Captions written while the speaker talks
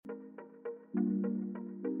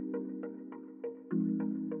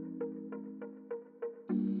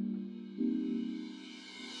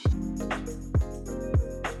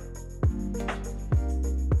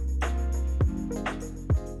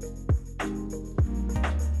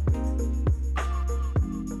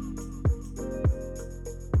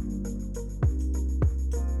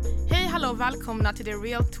och välkomna till The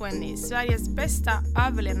Real 20, Sveriges bästa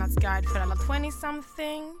överlevnadsguide för alla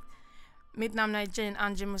 20-something. Mitt namn är Jane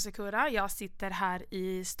Angie Musekura. Jag sitter här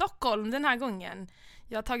i Stockholm den här gången.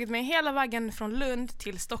 Jag har tagit mig hela vägen från Lund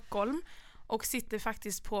till Stockholm och sitter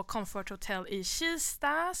faktiskt på Comfort Hotel i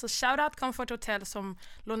Kista. Så shoutout Comfort Hotel som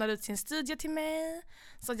lånar ut sin studio till mig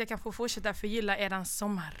så att jag kan få fortsätta förgylla eran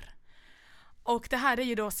sommar. Och det här är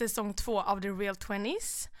ju då säsong 2 av The Real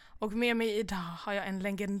 20s. Och med mig idag har jag en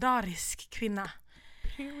legendarisk kvinna.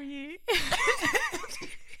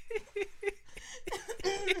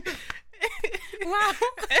 Wow.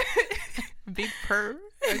 Big purr.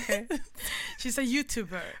 Okay. She's a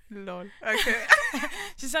YouTuber. Lol. Okay.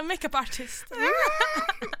 She's a makeup artist.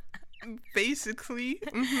 Basically.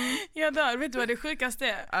 Jag dör. Vet du vad det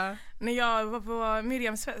sjukaste är? När jag var på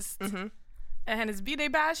Miriams fest. Hennes b-day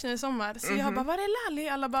bash nu i sommar. Så jag bara, var är Lali?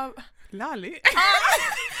 Alla bara... Lali?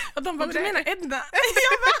 Och de bara, du menar Edna?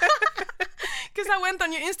 Jag bara, 'cause I went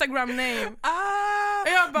on your Instagram name.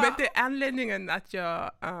 Jag bara, men det är anledningen att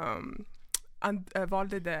jag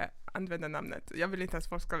valde det användarnamnet. Jag vill inte att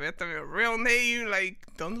folk ska veta min real name. Like,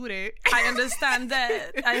 don't do that. I understand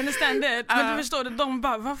that. Men du förstår det, de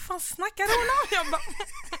bara, vad fan snackar hon om? Jag bara...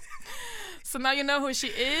 So now you know who she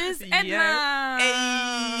is. Edna! Yeah.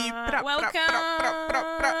 Hey, welcome!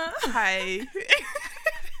 Hej!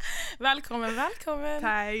 Välkommen.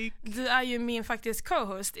 Tack! Du är ju min faktiskt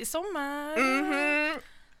co-host i sommar.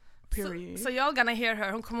 Så jag gonna hear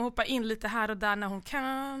her. Hon kommer hoppa in lite här och där när hon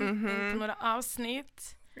kan. På några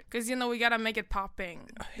avsnitt. Because you know we gotta make it popping.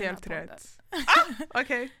 Helt rätt.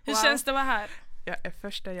 Okay. Hur känns det att vara här? Jag är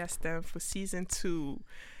första gästen för season 2.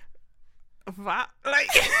 Va?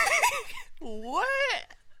 Like...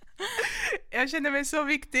 What? Jag känner mig så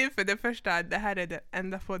viktig för det första. Det här är den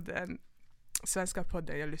enda podden, svenska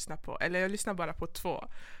podden jag lyssnar på. Eller jag lyssnar bara på två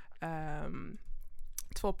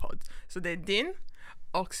podd. Så det är din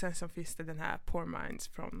och sen så finns det den här Poor Minds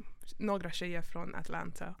från några tjejer från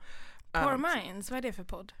Atlanta. Poor Minds, vad är det för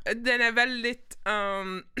podd? Den är väldigt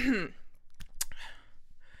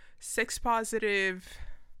sex positive.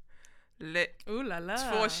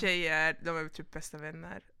 Två tjejer, de är typ bästa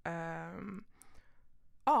vänner.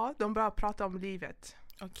 Ja, de bara pratar om livet.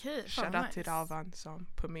 Okej, shoutout till Ravan som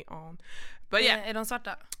put me on. But yeah. Är de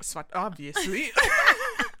svarta? Svart, obviously.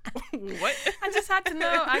 What? I just had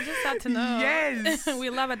to know. Yes. We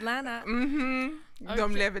love Atlanta. Okay.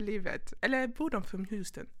 De lever livet. Eller bor de från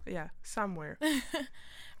Houston? Yeah, somewhere.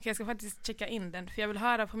 Okay, jag ska faktiskt checka in den. För jag vill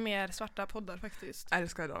höra på mer svarta poddar faktiskt. Jag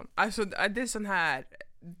älskar dem. Alltså det är sån här,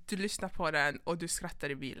 du lyssnar på den och du skrattar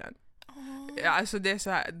i bilen. Ja, alltså det är så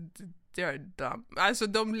här, they're dumb. Alltså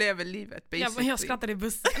de lever livet basically. Jag skrattar i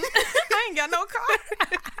bussen. I ain't got no car.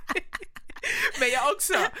 Men jag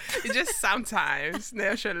också, just sometimes när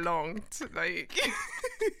jag kör långt like.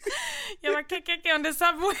 Jag var kicka on the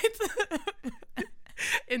subway.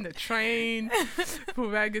 In the train. På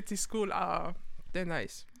vägen till skolan. Det är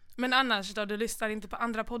nice. Men annars då, du lyssnar inte på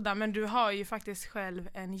andra poddar, men du har ju faktiskt själv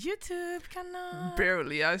en YouTube-kanal.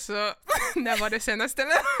 Barely, alltså. När var det senaste?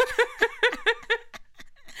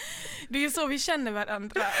 Det är ju så vi känner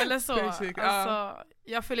varandra, eller så. Basic, alltså,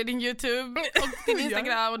 jag följer din YouTube och din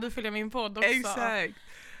Instagram och du följer min podd också. Exakt.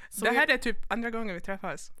 Så det här är typ andra gången vi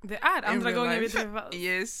träffas. Det är andra gången vi träffas.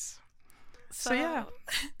 Yes. Så ja.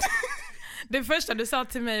 Det första du sa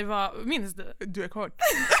till mig var, minns du? Du är kort.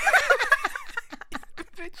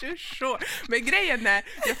 Men grejen är,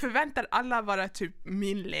 jag förväntar alla vara typ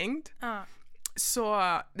min längd.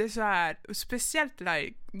 Så det är så här, speciellt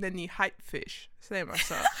like när ni hypefish, säger man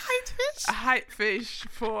så.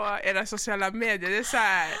 Hypefish på era sociala medier. Det är så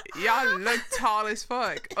här, jag look tall as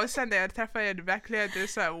fuck. Och sen när jag träffar er i verkligheten, det är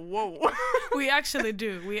så här, wow. We actually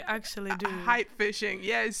do. Hypefishing,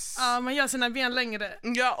 yes. Man gör sina ben längre.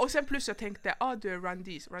 Ja, och sen plus jag tänkte, du är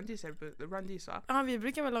rundis va? Ja, vi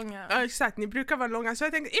brukar vara långa. Ja, exakt, ni brukar vara långa. Så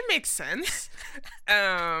jag tänkte, it makes sense.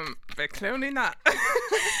 But clearly not.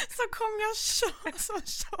 Så kom jag så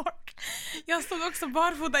short. Jag stod också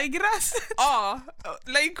barfota i gräset.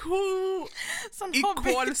 Like who? I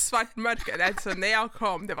kolsvart mörker. Alltså när jag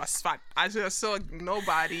kom, det var svart. Alltså jag såg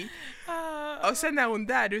nobody. Och sen när hon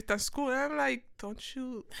där utan skor, I'm like, don't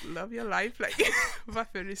you love your life? Like,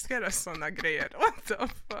 varför riskerar såna grejer? What the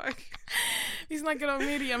fuck? Vi snackade om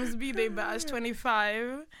Miriams B-day bash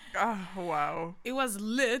 25. Wow. It was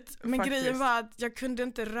lit. Men Faktiskt. grejen var att jag kunde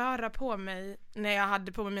inte röra på mig när jag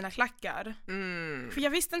hade på mig mina klackar. För jag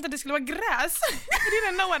visste inte att det skulle vara gräs. I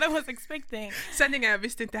didn't know what I was expecting. Sanningen, jag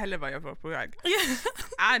visste inte heller vad jag var på väg.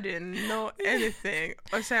 I didn't know anything.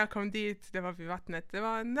 Och sen jag kom dit, det var vid vattnet. Det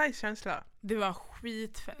var en nice känsla. Det var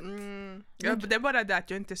skitfett. Det är bara det att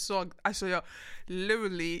jag inte såg, alltså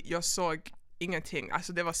jag såg ingenting,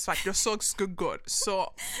 alltså det var svart, jag såg skuggor.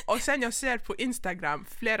 Så, och sen jag ser på Instagram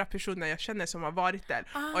flera personer jag känner som har varit där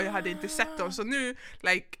och jag hade inte sett dem, så nu,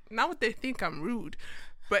 like, now they think I'm rude.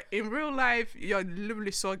 But in real life, jag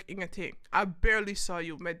literally såg ingenting. I barely saw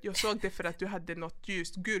you, men jag såg det för att du hade något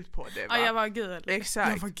ljust gult på det, va? Ja, jag var gul.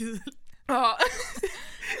 Exakt. Jag var gul. Ja,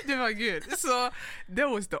 det var gul. Så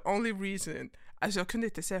that was the only reason. Alltså jag kunde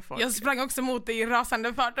inte se folk. Jag sprang också mot dig i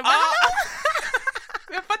rasande fart och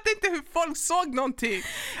jag fattar inte hur folk såg någonting.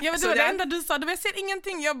 Jag vet, det var det enda du sa. Jag ser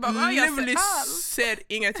ingenting. Jag bara, jag ser allt. Ser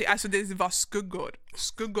ingenting. Alltså det var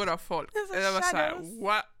skuggor av folk. Det var så här,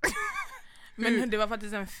 what? Men det var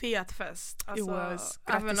faktiskt en fet fest. Alltså,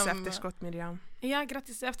 grattis efterskott, Miriam. Ja,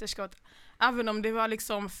 grattis efterskott. Även om det var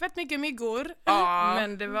liksom fett mycket myggor.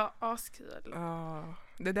 Men det var askul.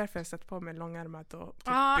 Det är därför jag satt på mig långärmat och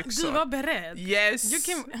byxor. Du var beredd. Yes.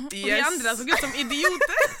 Vi andra såg ut som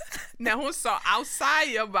idioter. När hon sa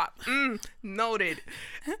outside, jag bara, noted.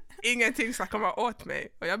 Ingenting ska komma åt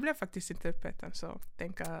mig. Och jag blev faktiskt inte uppäten, så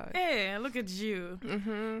tänka... Hey, look at you.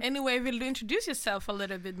 Anyway, vill du introduce yourself a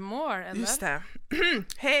little bit more? Eller? Just det.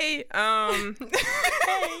 Hey,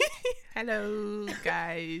 hello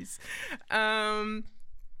guys.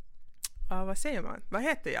 Vad säger man? Vad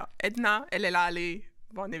heter jag? Edna eller Lali,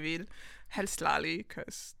 vad ni vill. Helst Lali,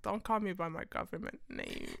 because don't call me by my government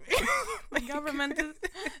name. My government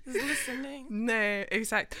is listening. Nej,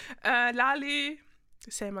 exakt. Lali,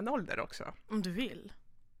 säger man ålder också? Om du vill.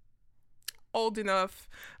 Old enough.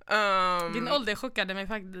 Din ålder chockade mig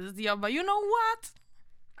faktiskt. Jag bara, you know what?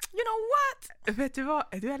 Vet du vad?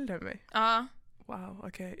 Är du äldre än mig? Ja. Wow,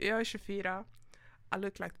 okej. Jag är 24. I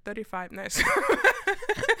look like 35. Nice.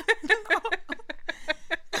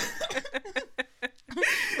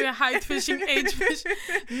 We are height fishing, age fishing.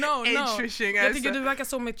 No. Fishing, jag tycker du verkar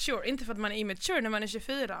så mature. Inte för att man är immature när man är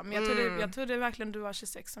 24. Men jag trodde verkligen du var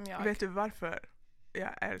 26 som jag. Vet du varför?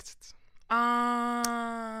 Jag är äldst.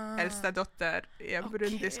 Äldsta dotter i en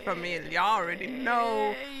burundisk familj. You already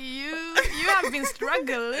know. You have been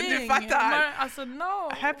struggling. Du fattar. Alltså,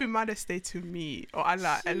 no. Happy Mother's Day to me och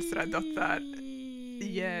alla äldsta dotter.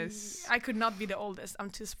 Yes. I could not be the oldest.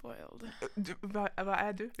 I'm too spoiled. Vad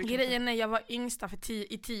är du? Grejen är jag var yngsta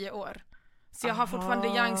i 10 år. Så jag har fortfarande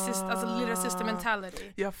young sister, alltså little sister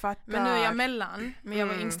mentality. Jag fattar. Men nu är jag mellan. Men jag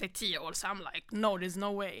var yngsta i 10 år. Så I'm like, no, there's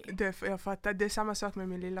no way. Jag fattar. Det är samma sak med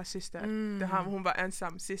min lilla syster. Hon var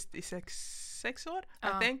ensam sist i 6 år,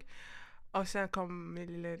 I think. Och sen kom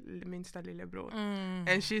min minsta lillebror. And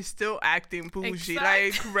she's still acting bougie.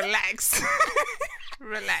 Like, relax.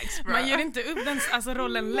 Relax, bro. Man gör inte upp den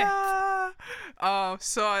rollen lätt.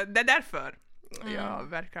 Så det är därför jag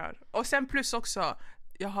verkar. Och sen plus också,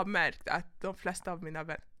 jag har märkt att de flesta av mina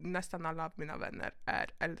vänner, nästan alla av mina vänner är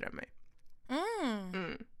äldre än mig.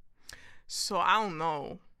 Så I don't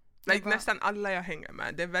know. Like, nästan alla jag hänger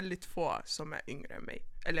med, det är väldigt få som är yngre än mig.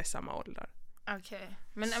 Eller samma ålder. Okej.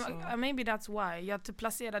 Men maybe that's why. Jag typ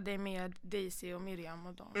placerade dig med Daisy och Miriam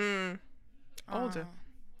och dem. Older.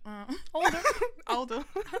 Older.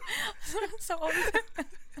 So old.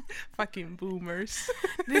 Fucking boomers.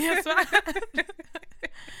 Det är så.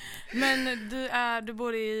 Men du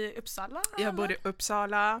bor i Uppsala? Jag bor i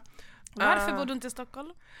Uppsala. Varför bor du inte i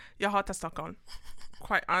Stockholm? Jag hatar Stockholm.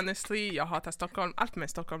 Quite honestly, jag hatar Stockholm. Allt med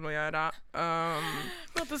Stockholm att göra.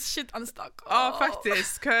 Låt oss shit on Stockholm. Ja,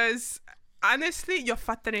 faktiskt. 'Cause honestly, jag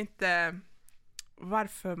fattar inte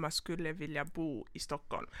varför man skulle vilja bo i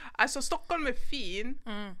Stockholm. Alltså Stockholm är fin,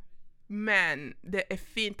 men det är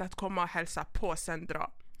fint att komma och hälsa på sen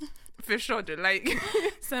dra. Förstår du? Like,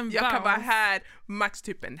 jag kan vara här max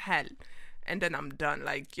typ en helg. And then I'm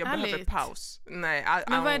done. Like, jag behöver paus. Nej,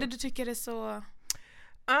 men vad är det du tycker är så...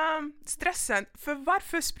 stressen. För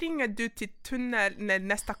varför springer du till tunnel när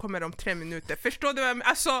nästa kommer om 3 minuter? Förstår du?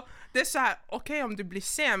 Alltså, det är så här, okej, om du blir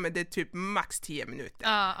sen, men det är typ max 10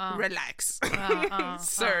 minuter. Relax.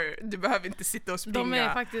 Sir, du behöver inte sitta och springa. De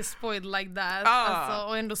är faktiskt spoiled like that. Alltså,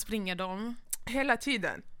 och ändå springer de. Hela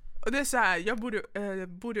tiden. Och det är så här, jag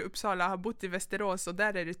bor i Uppsala, har bott i Västerås och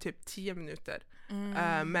där är det typ 10 minuter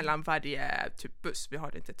mellan varje typ buss. Vi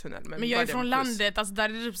har inte tunnel. Men jag är från landet, alltså där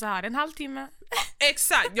är det typ så här en halvtimme.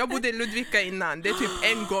 Exakt, jag bodde i Ludvika innan. Det är typ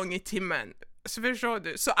en gång i timmen. Så förstår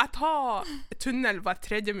du. Så att ha tunnel var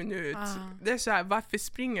 3:e minut, det är så här, varför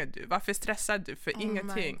springer du? Varför stressar du för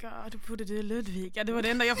ingenting? Oh my god, då bodde du i Ludvika. Det var det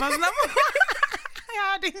enda jag fastnade på.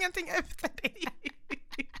 Jag hade ingenting efter det.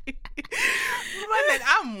 Men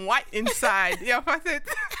I'm white inside. Jag fattar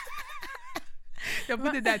inte. Jag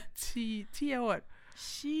bodde där 10 år.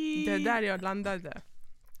 Shit. Det är där jag landade.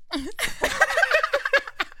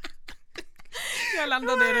 Jag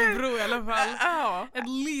landade i Örebro i alla fall. At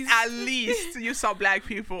least you saw black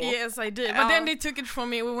people. Yes, I did. But then they took it from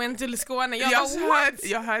me. We went to Skåne.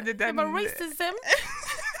 Jag hörde den. Jag bara, racism.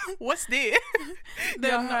 What's det?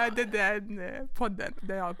 Jag hörde den podden,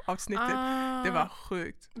 det avsnittet. Det var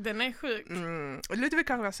sjukt. Den är sjuk.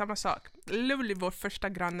 Ludvika var samma sak. Lovely, vår första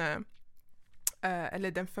granne,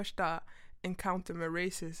 eller den första encounter med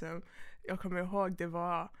racism. Jag kommer ihåg, det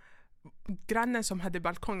var grannen som hade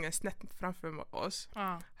balkongen snett framför oss.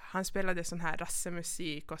 Han spelade sån här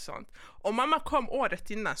rassemusik och sånt. Och mamma kom året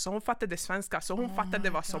innan, så hon fattade svenska, så hon fattade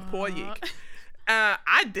vad som pågick.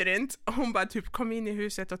 I didn't. Hon bara typ kom in i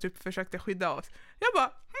huset och typ försökte skydda oss. Jag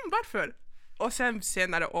bara, varför? Och sen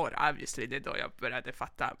senare år, obviously, det är då jag började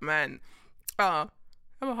fatta. Men, jag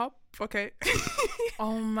bara, okej.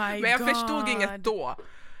 Oh my god. Men jag förstod inget då.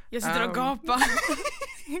 Jag sitter och gapar.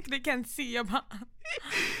 Det kan inte se, jag bara.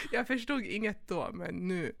 Jag förstod inget då, men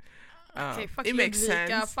nu. Okej, fuck it makes Ludvika,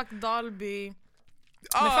 sense. fuck Dalby.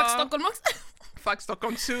 Men fuck Stockholm också. Fuck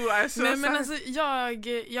Stockholm too. Alltså, nej, men alltså,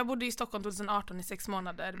 jag bodde i Stockholm 2018 i 6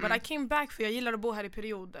 månader. But I came back för jag gillar att bo här i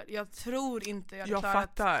perioder. Jag tror inte jag hade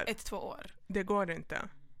klarat 1-2 år. Det går inte.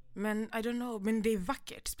 Men I don't know, men det är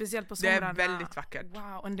vackert, speciellt på somrarna. Det är väldigt vackert.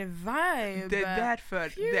 Wow, and the vibe. Det är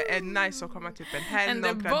därför det är nice att komma typ en helg and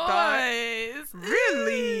the några dagar.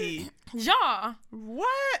 Really? Ja.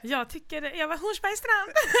 What? Jag tycker det. Jag var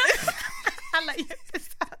Hornsbergstrand. Alla är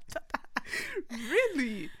jättesöta.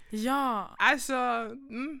 Really? Ja. Alltså,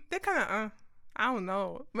 det kan jag... I don't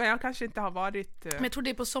know. Men jag kanske inte har varit... Men jag tror det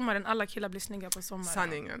är på sommaren. Alla killar blir snygga på sommaren.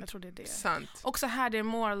 Sanningen. Jag tror det är det. Sant. Också här det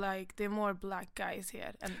är more black guys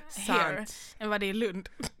here än vad det är i Lund.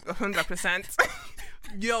 100%.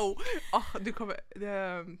 Yo, du kommer...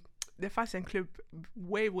 Det fanns en klubb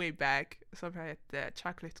way back som hette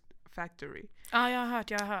Chocolate Factory. Ja, jag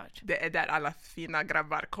har hört. Det är där alla fina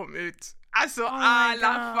grabbar kom ut. Alltså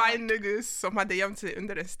alla fine niggas som hade gömt sig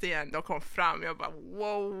under en sten, de kom fram. Jag bara,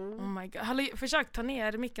 wow. Oh my god. Har du försökt ta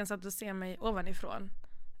ner micken så att du ser mig ovanifrån?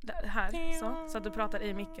 Här, så att du pratar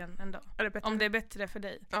i micken ändå. Om det är bättre för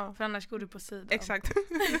dig. Ja. För annars går du på sidan. Exakt.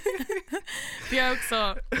 För jag är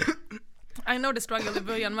också... I know the struggle i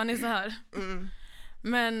början, man är så här.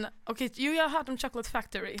 Men okej, jag har hört om Chocolate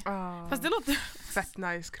Factory. Fast det låter... Fett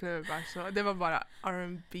nice klubb alltså. Det var bara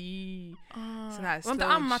R&B. Sån här var inte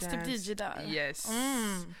Amas typ DJ där? Yes.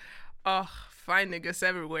 Fine niggas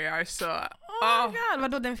everywhere alltså. Oh my god,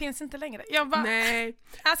 vadå, den finns inte längre? Jag bara... Nej.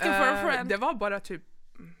 Asking for a friend. Det var bara typ...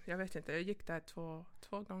 Jag vet inte, jag gick där 2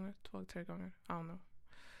 gånger, 3 gånger. I don't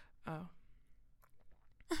know.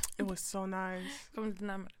 It was so nice. Kom lite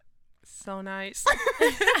närmare. So nice.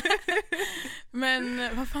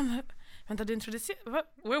 Men vad fan, vänta, du introducerade,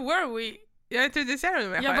 where were we? Jag introducerade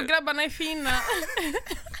mig själv. Jag bara, grabbarna är fina.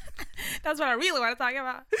 That's what I really want to talk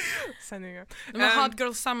about. Sanningen. Hot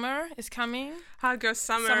Girl Summer is coming. Hot Girl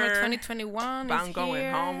Summer 2021 but is I'm going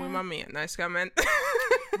here. home with my man. Nice coming.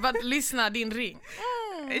 But lyssna, din ring.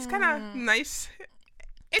 It's kind of nice.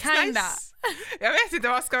 It's Kinda. nice. Jag vet inte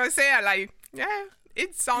vad ska man säga. Like, yeah,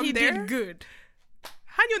 it's on He there. did good.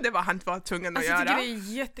 Han gjorde vad han var tvungen att göra. Jag tycker det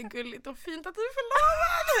är jättegulligt och fint att du är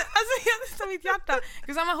förlovad. Alltså jag tar mitt hjärta.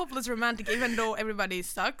 Because I'm a hopeless romantic even though everybody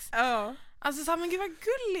sucks. Alltså så men gud vad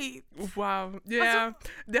gulligt. Wow. Yeah. Alltså,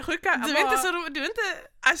 det sjuka du är inte så du är inte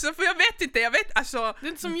alltså för jag vet alltså du är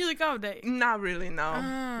inte så mjuk av dig. Not really, no.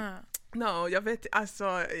 No, jag vet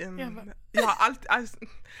alltså jag har alltid alltså,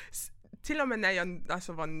 till och med när jag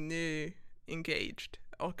alltså var ny engaged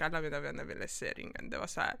och alla mina vänner ville se ringen. Det var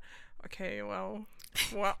så här okay, well.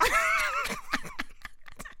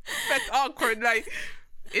 That's awkward, like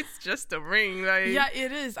it's just a ring, like yeah,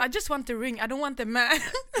 it is. I just want the ring. I don't want the man.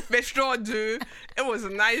 Förstår du? It was a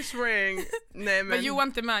nice ring. Nej, men but you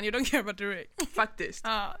want the man. You don't care about the ring. Faktiskt.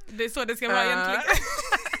 Det är så det ska vara egentligen.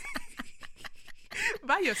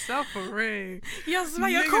 Buy yourself a ring. Jag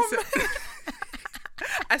kommer.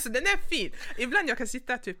 Alltså den är fin. Ibland jag kan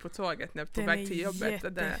sitta typ på tåget när på väg till jobbet.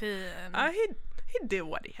 Den är jättefin. He did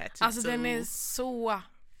what he had to alltså do. Den är så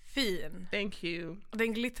fin. Thank you.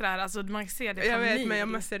 Den glittrar, alltså man ser det. Jag vet, men jag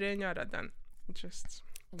måste rengöra den. Just.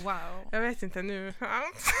 Wow. Jag vet inte nu.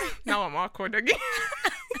 Now I'm awkward again.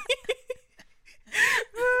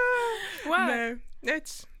 Wow. Men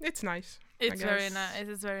it's nice.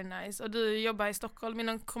 It's very nice. Och du jobbar i Stockholm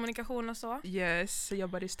inom kommunikation och så? Yes, jag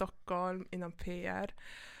jobbar i Stockholm inom PR.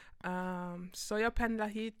 Så jag pendlar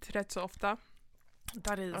hit rätt så ofta.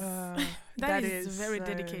 That is very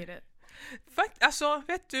dedicated. Alltså,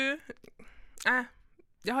 vet du...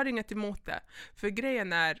 jag har inget emot det. För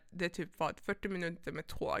grejen är, det är typ 40 minuter med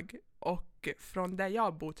tåg. Och från där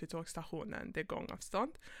jag bor till tågstationen, det är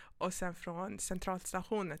gångavstånd. Och sen från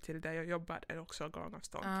centralstationen till där jag jobbar är det också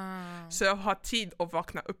gångavstånd. Så jag har tid att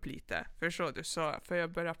vakna upp lite. Förstår du? Så, för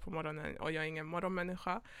jag börjar på morgonen och jag är ingen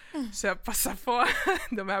morgonmänniska. Så jag passar på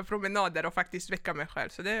de här promenader och faktiskt väcka mig själv.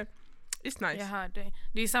 Så det it's nice. Jag hör dig.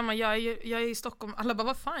 Det är samma, jag är i Stockholm. Alla bara,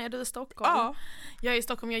 vad fan är du i Stockholm? Ja. Jag är i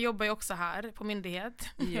Stockholm, jag jobbar ju också här på myndighet.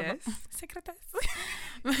 Yes. Sekretess.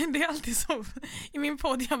 Men det är alltid så. I min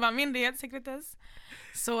podd, jag bara, myndighet, sekretess.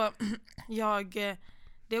 Så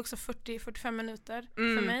det är också 40-45 minuter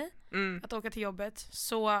för mig att åka till jobbet.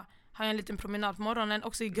 Så har jag en liten promenad på morgonen,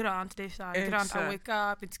 också i grönt. Det är så här, grönt, I wake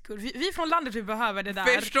up, it's good. Vi från landet, vi behöver det där.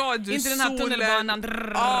 Förstår du, inte den här tunnelbanan.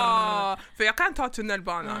 För jag kan ta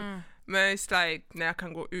tunnelbanan. Men it's like, när jag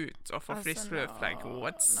kan gå ut och få frisk luft, like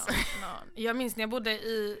what's... Jag minns när jag bodde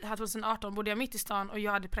här 2018, bodde jag mitt i stan och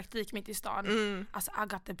jag hade praktik mitt i stan. Alltså I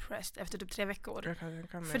got depressed efter typ 3 veckor.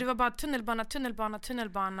 För det var bara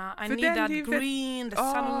tunnelbana. I need that green, the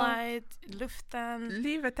sunlight, luften.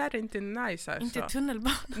 Livet är inte nice alltså. Inte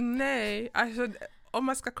tunnelbana. Nej, alltså om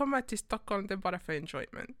man ska komma till Stockholm, det är bara för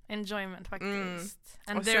enjoyment. Enjoyment faktiskt.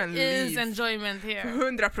 And och there is enjoyment here.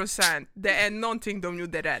 100%. Det är någonting de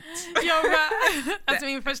gjorde rätt. Jag bara, alltså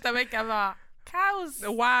min första vecka var kaos.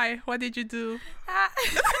 Why? What did you do?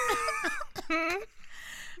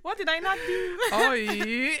 What did I not do?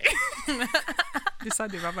 Oj. Du sa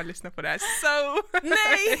din mamma lyssnar på det här. So.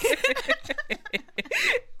 Nej.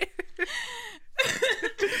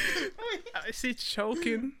 I see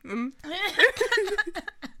choking.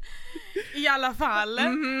 I alla fall.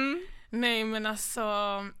 Nej, men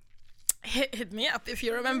alltså hit me up if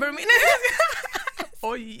you remember me.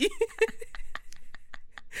 Oj.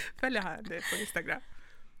 Följ här det på Instagram.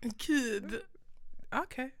 Gud.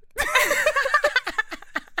 Okej.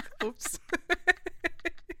 Oops.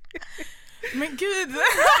 Men gud.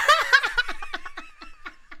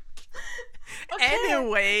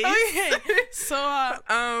 Anyways. Okay. Så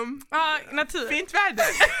natur. Fint väder.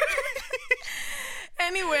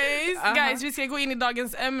 Anyways, guys, vi ska gå in i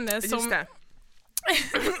dagens ämne som... Just det.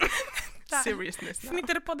 Seriousness.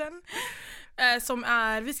 Fnittade på den. Som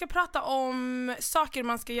är, vi ska prata om saker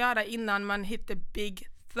man ska göra innan man hit the big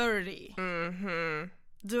 30.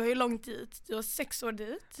 Du har ju långt dit. Du har 6 år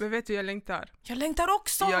dit. Men vet du, jag längtar. Jag längtar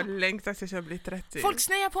också. Jag längtar tills jag blir 30. Folk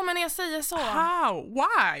snäjar på mig när jag säger så. How?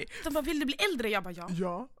 Why? De bara, vill du bli äldre? Jag bara,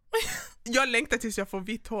 ja. Jag längtar tills jag får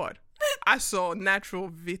vitt hår. Alltså,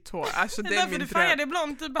 natural vitt hår. Alltså, det är min dröm. Därför du färgade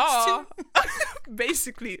blont. Du bara,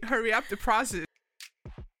 basically, hurry up the process.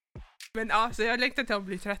 Men alltså, jag längtar till att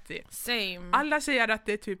bli 30. Same. Alla säger att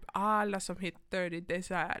det är typ alla som hit 30, det är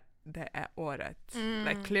så här, det är året.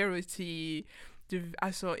 Like clarity. Du,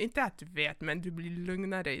 alltså, inte att du vet, men du blir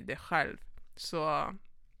lugnare i dig själv. Så...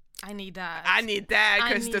 I need that.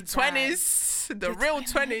 Because the 20s, the real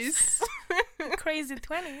 20s. Crazy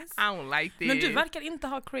 20s. I don't like this. Men du verkar inte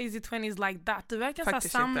ha crazy 20s like that. Du verkar så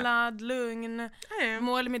samlad, lugn,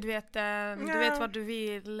 målmedveten. Du vet vad du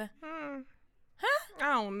vill. I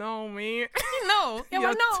don't know, me. You know.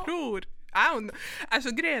 Jag tror. I don't know.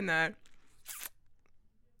 Alltså, grejen är...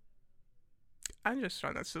 I'm just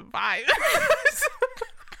trying to survive.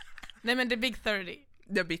 Nej, men the big 30.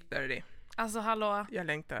 The big 30. Alltså, hallå. Jag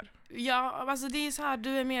längtar. Ja, alltså det är så här, du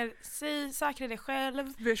är mer säker i dig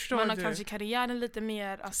själv. Förstår man har du? Kanske karriären lite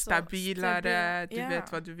mer alltså, stabilare. Du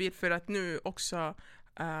vet vad du vill. För att nu också,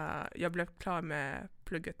 jag blev klar med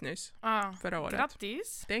plugget nyss. Förra året.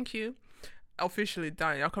 Grattis. Thank you. Officially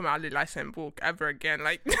done. Jag kommer aldrig läsa en bok ever again.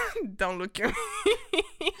 Like, don't look at me.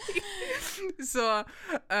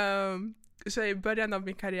 Så i början av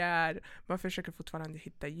min karriär, man försöker fortfarande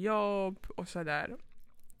hitta jobb och sådär.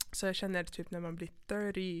 Så jag känner typ när man blir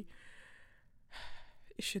 30,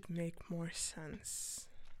 it should make more sense.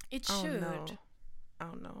 It should. I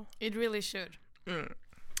don't know. It really should.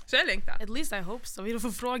 Så jag längtar. At least I hope so. Vi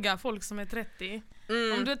får fråga folk som är 30.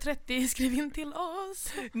 Om du är 30, skriv in till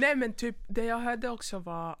oss. Nej, men typ det jag hörde också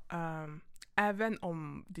var även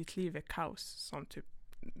om ditt liv är kaos som typ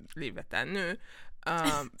livet är nu,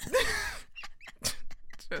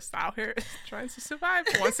 just out here trying to survive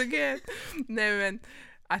once again. Nej, men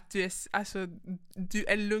att du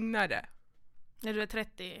är lugnare när du är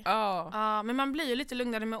 30. Men man blir ju lite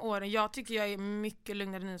lugnare med åren. Jag tycker jag är mycket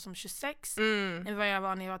lugnare nu som 26 än vad jag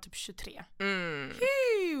var när jag var typ 23.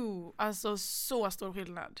 Alltså så stor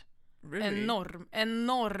skillnad. Really?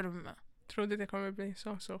 Enorm. Tror du det kommer bli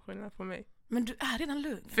så skillnad på mig? Men du är redan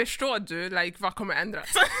lugn. Förstår du, vad kommer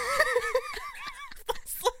ändras?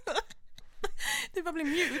 Du bara blir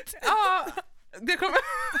mute. Ja, det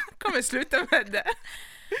kommer sluta med det.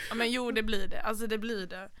 Ja, men jo, det blir det. Alltså det blir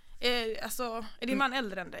det. Är din man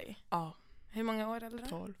äldre än dig? Ja. Hur många år äldre?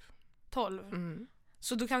 12? Mm.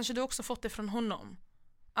 Så då kanske du också fått det från honom.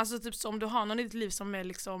 Alltså typ så om du har någon i ditt liv som är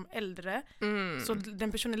liksom äldre, så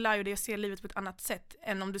den personen lär ju dig att se livet på ett annat sätt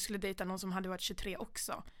än om du skulle dejta någon som hade varit 23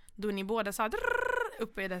 också. Då är ni båda så här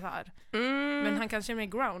uppe i det här. Men han kanske är mer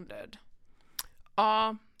grounded.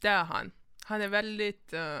 Ja, det är han. Han är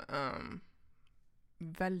väldigt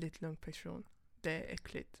väldigt lugn person. Det är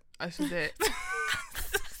äckligt. Alltså det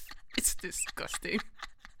it's disgusting.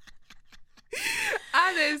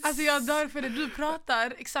 Alltså jag dör för det. Du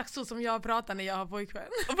pratar exakt så som jag pratar när jag har pojkvän.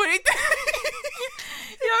 Jag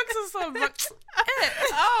är också så bara,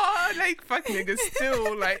 like fuck niggas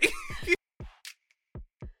too, like.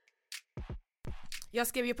 Jag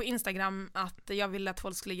skrev ju på Instagram att jag ville att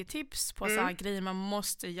folk skulle ge tips på så här grejer man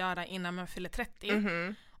måste göra innan man fyller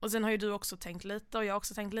 30. Och sen har ju du också tänkt lite och jag har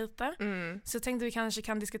också tänkt lite. Så jag tänkte vi kanske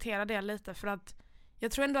kan diskutera det lite, för att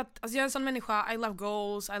jag tror ändå att, alltså jag är en sån människa, I love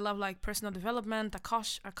goals, I love like personal development,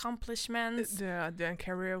 accomplishments. Du är en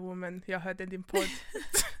career woman, jag hörde din podd.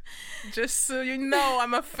 Just so you know,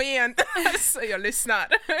 I'm a fan. Så jag lyssnar.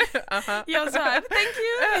 Jag sa, thank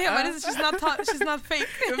you. Jag bara, she's not fake.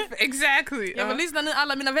 Exactly. Jag bara, lyssna nu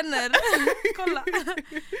alla mina vänner. Kolla.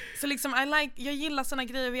 Så liksom, jag gillar såna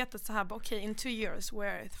grejer och vet att så här, okej, in 2 years,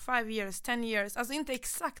 5 years, 10 years. Alltså inte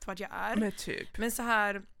exakt vad jag är. Men typ. Men så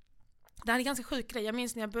här, det här är en ganska sjuk grej. Jag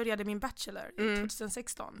minns när jag började min bachelor i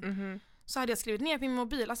 2016. Så hade jag skrivit ner på min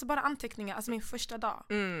mobil, alltså bara anteckningar, alltså min första dag.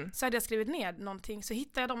 Så hade jag skrivit ner någonting, så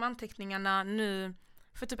hittade jag de anteckningarna nu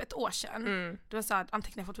för typ ett år sedan. Det var så här,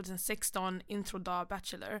 anteckningar från 2016, introdag,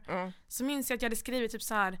 bachelor. Så minns jag att jag hade skrivit typ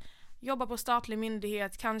så här, jobba på statlig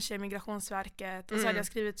myndighet, kanske Migrationsverket. Och så hade jag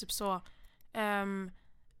skrivit typ så,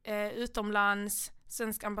 utomlands,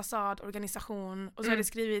 svensk ambassad, organisation. Och så hade jag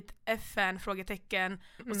skrivit FN, frågetecken.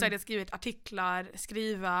 Och så hade jag skrivit artiklar,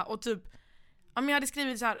 skriva och typ, ja, men jag hade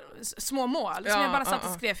skrivit så här små mål som jag bara satt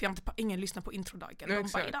och skrev, för jag har ingen lyssnar på introdagen. De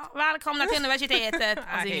bara, idag, välkomna till universitetet.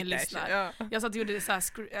 Alltså ingen lyssnar. Jag satt och gjorde det så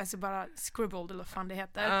här, alltså bara scribbled, eller vad fan det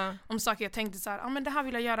heter. Om saker jag tänkte så här, ja men det här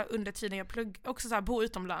vill jag göra under tiden jag pluggar. Också så här, bo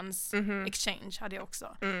utomlands, exchange hade jag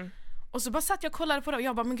också. Och så bara satt jag och kollade på det och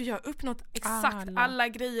jag bara, men gud, jag har uppnått exakt alla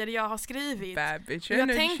grejer jag har skrivit. Och jag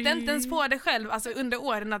tänkte inte ens på det själv, alltså under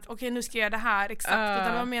åren att okej, nu ska jag göra det här exakt.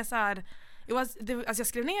 Utan det var mer så här, alltså jag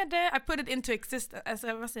skrev ner det, I put it into existence,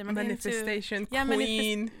 alltså vad säger man? Manifestation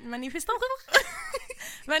queen.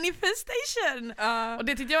 Manifestation. Och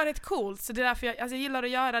det tyckte jag var rätt coolt, så det är därför jag gillar att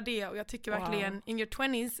göra det, och jag tycker verkligen in your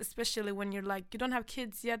 20s, especially when you're like, you don't have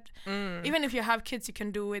kids yet, even if you have kids you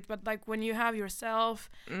can do it, but like when you have yourself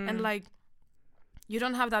and like you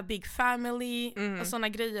don't have that big family och såna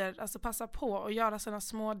grejer, alltså passa på att göra såna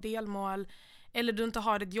små delmål, eller du inte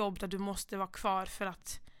har ett jobb där du måste vara kvar för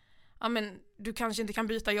att men du kanske inte kan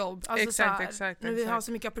byta jobb. Alltså exakt. Vi har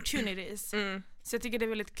så mycket opportunities. Så jag tycker det är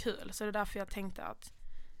väldigt kul. Så det är därför jag tänkte att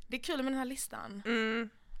det är kul med den här listan.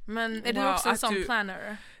 Men är du också en sån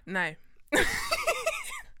planner? Nej.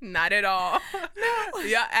 Not at all. No.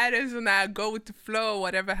 Jag är en sån här go with the flow,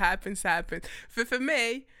 whatever happens. För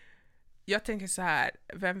mig, jag tänker så här,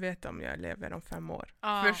 vem vet om jag lever om 5 år?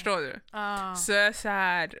 Förstår du? Så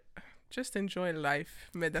här, just enjoy life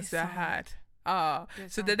medan jag är här.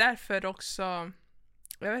 Så det är därför också,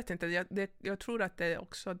 jag vet inte, jag tror att det är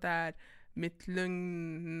också där mitt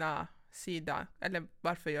lugna sida, eller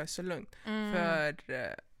varför jag är så lugn. För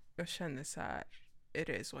jag känner så här, it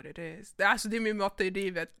is what it is. Alltså det är min motto i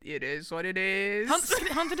livet, it is what it is.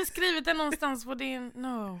 Har inte du skrivit det någonstans på din,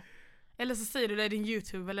 no? Eller så säger du det i din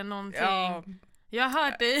YouTube eller någonting. Ja. Jag har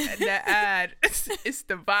hört dig. Det är, it's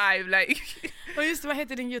the vibe, like. Och just det, vad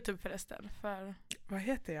heter din YouTube förresten? Vad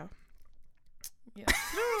heter jag? Jag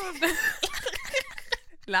tror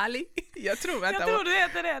Lali? Jag tror du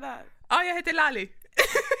heter det där. Ja, jag heter Lali.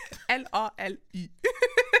 L-A-L-Y.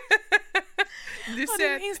 Du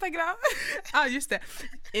ser din Instagram. Ja, just det.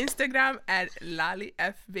 Instagram är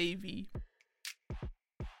Lalyfbaby.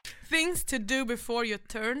 Things to do before you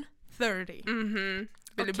turn 30.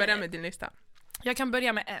 Vill du börja med din lista? Jag kan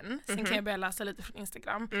börja med en, sen kan jag börja läsa lite från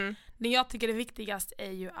Instagram. Det jag tycker är viktigast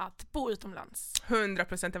är ju att bo utomlands.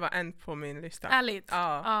 100%, det var en på min lista. Ärligt?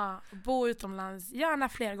 Ja. Bo utomlands, gärna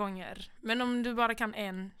fler gånger. Men om du bara kan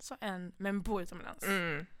en, så en. Men bo utomlands.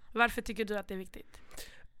 Varför tycker du att det är viktigt?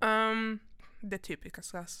 det typiska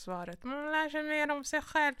svaret. Man lär sig mer om sig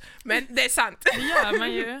själv. Men det är sant. Det gör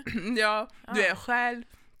man ju. Ja, du är själv.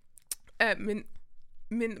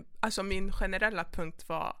 Min generella punkt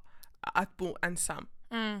var att bo ensam.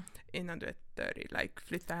 Innan du är 30. Like,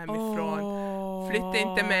 flytta hemifrån. Flytta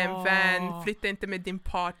inte med en vän. Flytta inte med din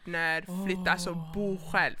partner. Flytta, alltså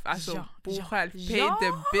bo själv. Alltså bo själv. Pay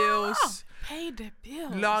the bills. Pay the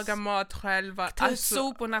bills. Laga mat själva. Ta ut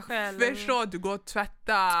soporna själv. Förstå, du går och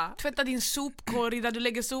tvätta din sopkorg där du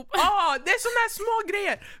lägger sop. Det är såna här små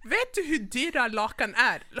grejer. Vet du hur dyra lakan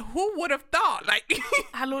är? Who would have thought? Like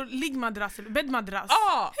hallå, liggmadrass eller bäddmadrass.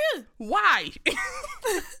 Why?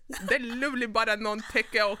 Det är lovligt bara någon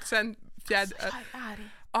täcke och sen fjäder.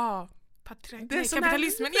 Det är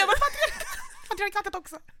kapitalismen. Jag var patriarkatet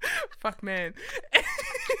också. Fuck man.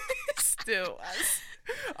 Still.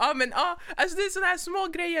 Alltså det är såna här små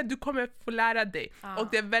grejer du kommer få lära dig. Och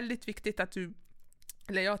det är väldigt viktigt att du,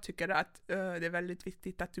 eller jag tycker att det är väldigt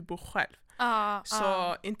viktigt att du bor själv.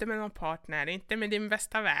 Så inte med någon partner, inte med din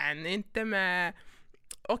bästa vän, inte med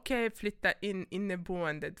flytta in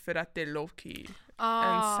inneboendet för att det är low-key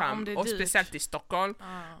ensam. Och dyrt. Speciellt i Stockholm.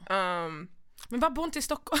 Men bara bo inte i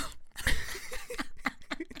Stockholm.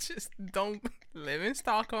 Just don't live in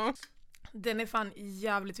Stockholm. Den är fan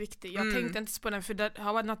jävligt viktig. Jag tänkte inte på den för det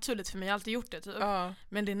har varit naturligt för mig. Jag har alltid gjort det typ.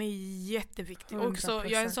 Men den är jätteviktig. 100%. Också,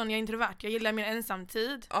 jag är en sån, jag är introvert. Jag gillar min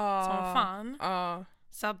ensamtid som fan.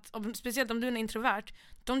 Så att, speciellt om du är en introvert,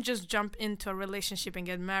 don't just jump into a relationship and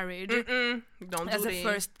get married. Don't as do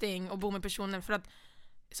a first thing och bo med personen. För att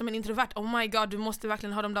som en introvert, oh my god, du måste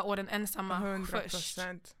verkligen ha de där åren ensamma 100%. först.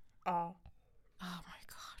 Oh my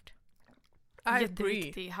god. I jätteviktig.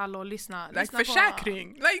 agree. Hallå, lyssna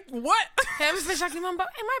försäkring. Like what? Hemförsäkring, man bara,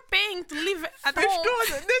 am I paying to live at home?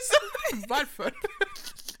 Förstår du? Det är så... Varför?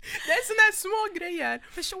 Det är såna här små grejer.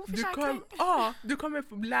 Du kommer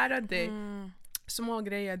få lära dig små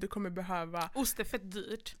grejer du kommer behöva. Ost är fett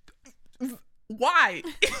dyrt. Why?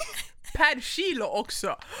 Per kilo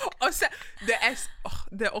också. Och sen,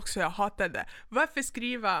 det är också jag hatade. Varför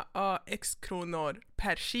skriva x kronor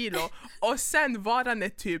per kilo och sen varan är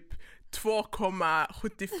typ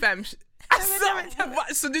 2,75. Alltså,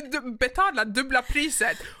 så du betalar dubbla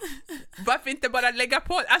priset. Varför inte bara lägga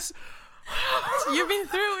på? Alltså, you've been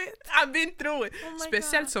through it. I've been through it.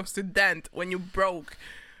 Speciellt som student, when you broke.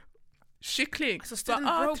 Kyckling, alltså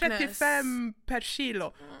 35 per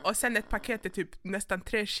kilo. Och sen ett paket är typ nästan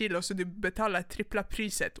 3 kilo, så du betalar trippla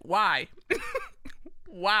priset. Why?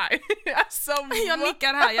 Why? Alltså, jag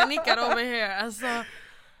nickar här, jag nickar over here. Alltså,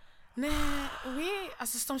 nej,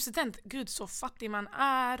 alltså som student, gud så fattig man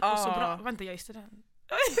är och så bra. Vänta, jag är student.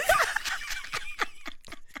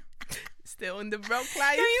 Still in the broke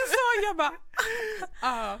life. Jag bara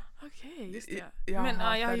okej, just det.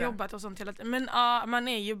 Men jag har jobbat och sånt hela tiden. Men man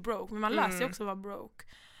är ju broke, men man lär sig också vara broke.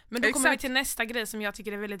 Men då kommer vi till nästa grej som jag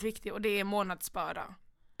tycker är väldigt viktig, och det är månadsspara.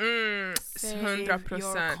 100%.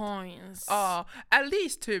 Your coins. At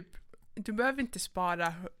least typ, du behöver inte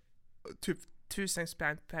spara typ 1000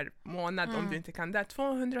 spänn per månad om du inte kan det.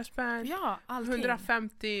 200 spänn. Ja, allting.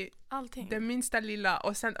 150. Allting. Det minsta lilla,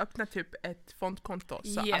 och sen öppna typ ett fondkonto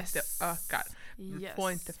så att det ökar.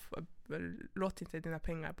 Låt inte dina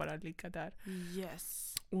pengar bara ligga där.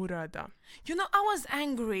 Yes. Orörda. You know, I was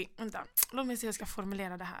angry. Vänta, låt mig se hur jag ska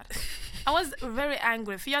formulera det här. I was very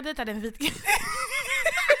angry, för jag dejtade en vit kille.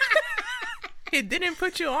 He didn't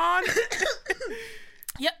put you on.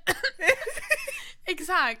 Ja.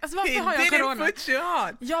 Exakt. Alltså varför har jag corona? Put you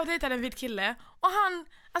on. Jag dejtade en vit kille och han,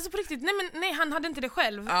 alltså på riktigt, nej han hade inte det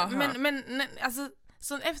själv. Men alltså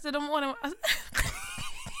så efter de åren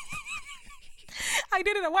I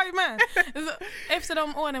did it a white man. Så, efter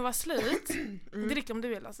de åren var slut, drick om du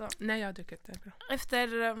vill alltså. Nej, jag dricker inte.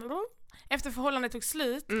 Efter förhållandet tog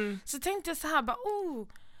slut så tänkte jag så här bara,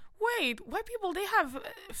 wait, white people, they have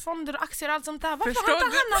fonder och aktier och allt sånt där. Varför har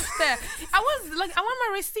inte han haft det? I want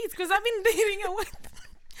my receipts because I've been dating a white.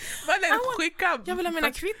 Jag vill ha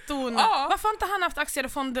mina kvitton. Varför har inte han haft aktier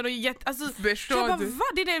och fonder och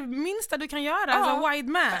det är det minsta du kan göra as a white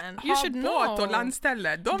man. You should know. Båt och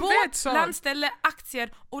landställe. Vet så. Landställe,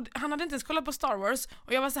 aktier, och han hade inte ens kollat på Star Wars,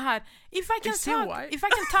 och jag var så här, if I can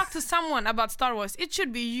talk to someone about Star Wars, it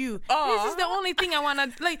should be you. This is the only thing I wanna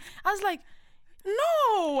like. I was like,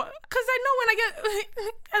 no, because I know when I get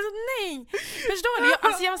alltså nej. Förstår du?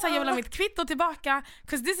 Alltså jag var så här, jag vill ha mitt kvitto tillbaka,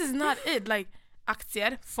 because this is not it, like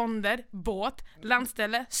aktier, fonder, båt,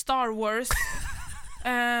 landställe, Star Wars.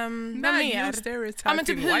 Vad mer? Men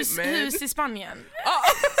typ hus i Spanien.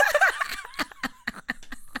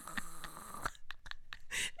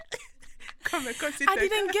 med konstigt. I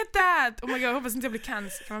didn't get that! Oh my god, jag hoppas inte jag blir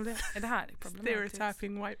cancer. Kan man bli? Är det här problematiskt?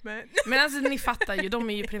 Stereotyping white men. Men alltså ni fattar ju, de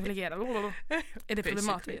är ju privilegierade. Är det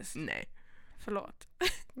problematiskt? Nej. Förlåt.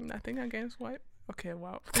 Nothing against white. Okay,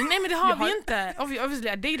 wow. Nej men det har vi ju inte. Obviously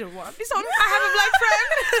I dated one. It's on, I have a black friend.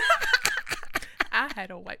 I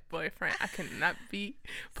had a white boyfriend. I cannot be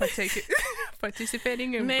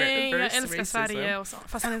participating in nej, reverse jag älskar racism. Sverige och så.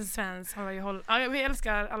 Fast han är inte svensk. Han var ju vi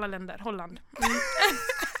älskar alla länder. Holland.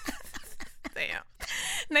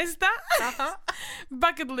 Nästa.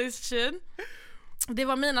 Bucket list shit. Det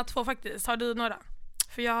var mina 2 faktiskt. Har du några?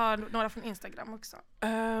 För jag har några från Instagram också.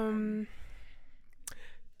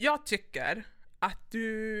 Jag tycker att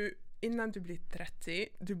du innan du blir 30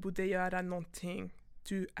 du borde göra någonting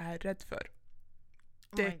du är rädd för.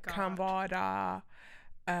 Det kan vara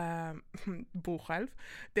bo själv.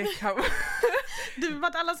 Det kan du vill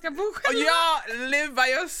att alla ska bo själv? Ja, live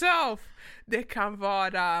by yourself. Det kan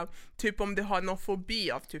vara typ om du har någon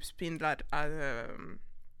fobi av typ spindlar,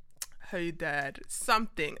 höjder,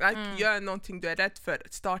 something. Gör någonting du är rädd för.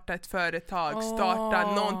 Starta ett företag,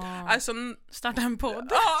 starta någon. Alltså, starta en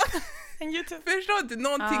podd. En YouTube. Förstår du?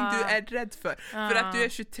 Någonting du är rädd för. För att du är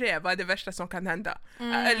 23, vad är det värsta som kan hända?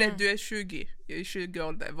 Eller du är 20, i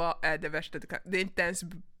 20-åldern, vad är det värsta du kan... Det är inte ens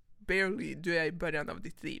barely, du är i början av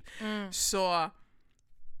ditt liv. Så,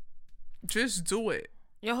 just do it.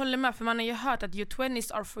 Jag håller med, för man har ju hört att your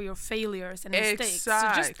 20s are for your failures and mistakes.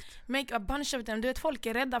 Exakt. So just make a bunch of them. Du vet, folk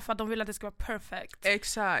är rädda för att de vill att det ska vara perfect.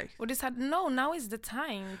 Exakt. Och det är så här, no, now is the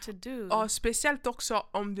time to do. Och speciellt också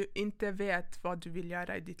om du inte vet vad du vill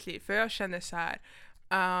göra i ditt liv. För jag känner så här,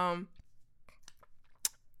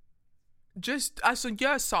 alltså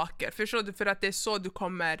gör saker. Förstår du? För att det är så du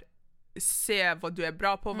kommer se vad du är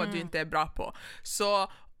bra på, vad du inte är bra på.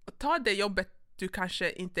 Så ta det jobbet du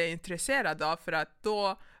kanske inte är intresserad av, för att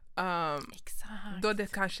då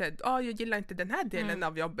det kanske, jag gillar inte den här delen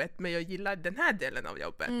av jobbet, men jag gillar den här delen av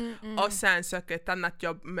jobbet. Och sen söka ett annat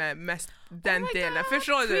jobb med mest den delen.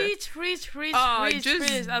 Förstår du? Preach.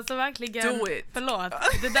 Alltså verkligen. Do it. Förlåt.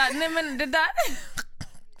 Det där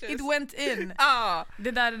it went in.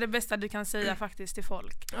 Det där är det bästa du kan säga faktiskt till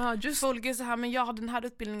folk. Folk är så här, men jag har den här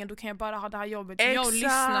utbildningen, då kan jag bara ha det här jobbet. Jag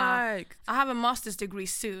lyssnar. I have a master's degree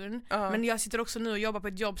soon. Men jag sitter också nu och jobbar på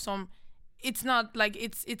ett jobb som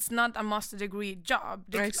it's not a master degree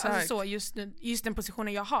job. Alltså så, just den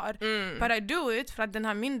positionen jag har. But I do it för att den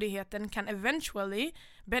här myndigheten kan eventually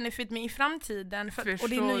benefit mig i framtiden. Och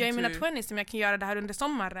det är nu jag är i mina 20s som jag kan göra det här under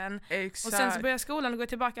sommaren. Och sen så börjar skolan och gå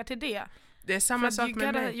tillbaka till det. Det är samma sak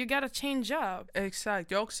med mig. You gotta change up.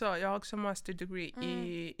 Exakt. Jag har också master degree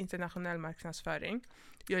i internationell marknadsföring.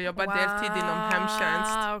 Jag jobbar deltid inom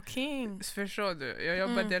hemtjänst. Förstår du? Jag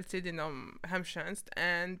jobbar deltid inom hemtjänst och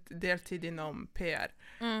deltid inom PR.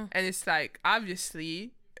 And it's like, obviously,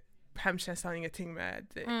 hemtjänst har ingenting med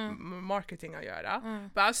marketing att göra.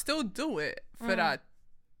 But I'll still do it. För att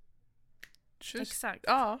exakt.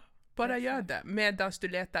 Bara gör det. Medan du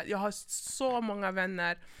letar. Jag har så många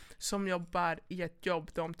vänner som jobbar i ett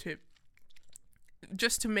jobb, de typ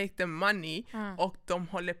just to make them money, och de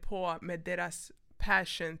håller på med deras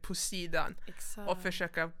passion på sidan. Och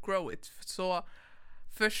försöka grow it. Så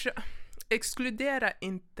exkludera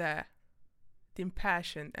inte din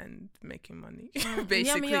passion and making money. Basically.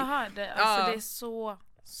 Ja, men jag hör det. Alltså det är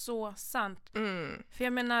så sant. För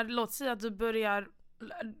jag menar, låt säga att du börjar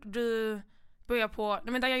på,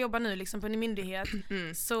 men där jag jobbar nu liksom på en myndighet,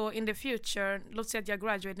 så in the future, låt säga att jag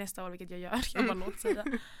graduate nästa år, vilket jag gör, jag bara låt säga,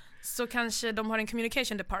 så kanske de har en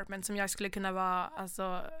communication department som jag skulle kunna vara,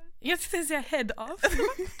 alltså, jag skulle säga head off.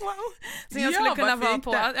 Wow. Så jag skulle kunna vara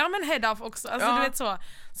på, men head off också, alltså du vet så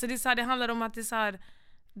det är så här, det handlar om att det är så här,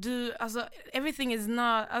 alltså everything is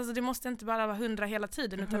not, alltså det måste inte bara vara 100 hela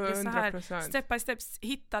tiden, utan det är så här step by step,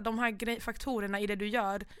 hitta de här faktorerna i det du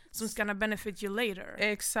gör som ska benefit you later.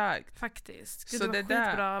 Exakt. Faktiskt. Så det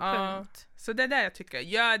där, punkt. Så det där jag tycker,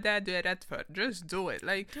 gör det du är rädd för, just do it.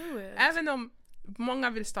 Like, även om många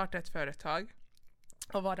vill starta ett företag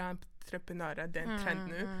och vara entreprenörer, det är en trend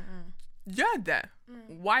nu. Gör det.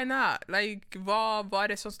 Why not? Like, vad är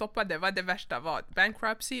det som stoppade? Vad är det värsta? Vad?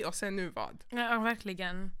 Bankruptcy och sen nu vad? Ja,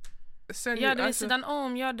 verkligen. Sen gör det vid sidan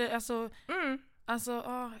om, gör det,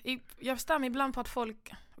 jag stör mig ibland på att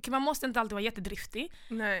folk, man måste inte alltid vara jättedriftig.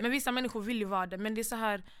 Nej. Men vissa människor vill ju vara det. Men det är så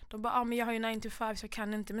här, de bara, men jag har ju 9 to 5 så jag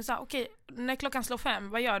kan inte. Men så här, okej, när klockan slår 5,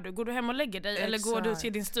 vad gör du? Går du hem och lägger dig? Eller går du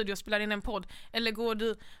till din studio och spelar in en podd? Eller går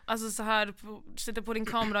du, alltså så här, sätter på din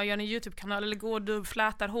kamera och gör en YouTube-kanal? Eller går du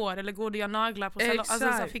flätar hår? Eller går du gör naglar på salong? Alltså så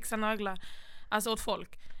här, fixa naglar, alltså åt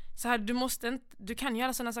folk. Så här, du kan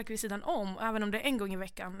göra sådana saker vid sidan om, även om det är en gång i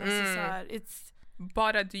veckan. Alltså så här,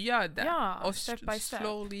 bara du gör det. Ja, och step by step.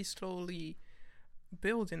 slowly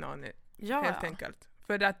building on it. Helt enkelt.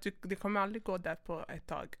 För att det kommer aldrig gå där på ett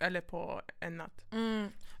tag. Eller på en natt.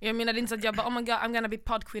 Jag menar inte så att jag bara, oh my god, I'm gonna be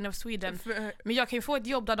pod queen of Sweden. Men jag kan ju få ett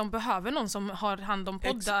jobb där de behöver någon som har hand om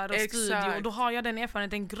poddar och studio. Och då har jag den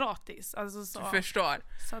erfarenheten gratis. Alltså så. Förstår.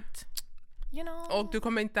 Så att, you know. Och du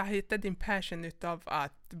kommer inte hitta din passion utav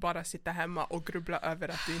att bara sitta hemma och grubbla över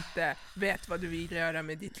att du inte vet vad du vill göra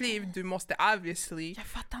med ditt liv. Du måste obviously... Jag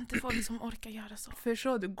fattar inte folk som orkar göra så.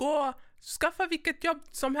 Förstår du? Skaffa vilket jobb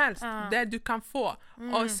som helst där du kan få.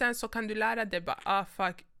 Och sen så kan du lära dig bara,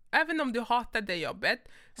 fuck. Även om du hatar det jobbet,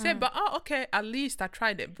 säg bara, okej, at least I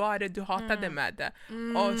tried it. Vad är det du hatade med det?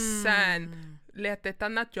 Och sen leta ett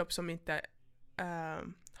annat jobb som inte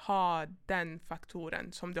har den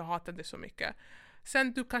faktoren som du hatade så mycket.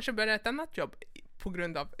 Sen du kanske börjar ett annat jobb på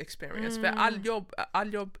grund av experience. För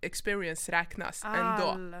all jobb experience räknas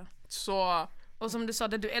ändå. Så... Och som du sa,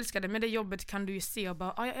 det du älskade med det jobbet kan du ju se och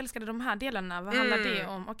bara, jag älskade de här delarna. Vad handlar det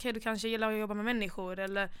om? Okej, du kanske gillar att jobba med människor.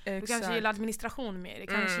 Eller du kanske gillar administration mer. Du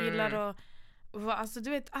kanske gillar att... Alltså du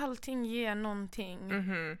vet, allting ger någonting.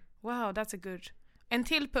 Wow, that's a good... En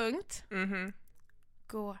till punkt.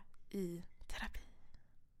 Gå i terapi.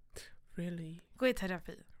 Really? Gå i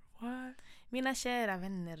terapi. What? Mina kära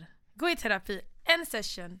vänner. Gå i terapi. 1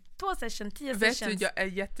 session, 2 session, 10 sessions. Vet du, jag är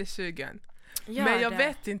jättesugen. Men jag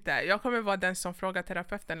vet inte. Jag kommer vara den som frågar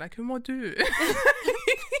terapeuten, like, hur mår du?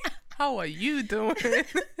 How are you doing?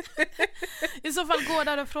 I så fall gå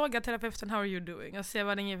där och fråga terapeuten, how are you doing? Och se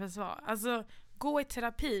vad den ger för svar. Alltså, gå i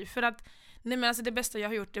terapi. För att, nej men alltså det bästa jag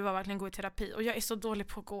har gjort, det var verkligen gå i terapi. Och jag är så dålig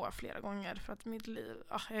på att gå flera gånger. För att mitt liv,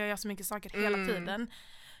 jag gör så mycket saker hela tiden.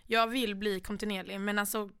 Jag vill bli kontinuerlig, men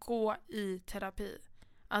alltså gå i terapi.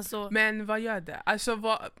 Alltså, men vad gör det? Alltså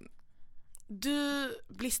vad... Du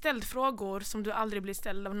blir ställd frågor som du aldrig blir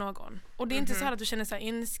ställd av någon. Och det är inte så här att du känner så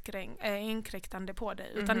här inkräktande på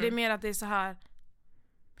dig. Utan det är mer att det är så här...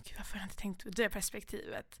 Gud, varför har jag inte tänkt ur det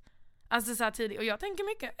perspektivet? Alltså så här tidigt. Och jag tänker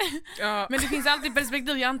mycket. Ja. Men det finns alltid